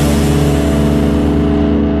can.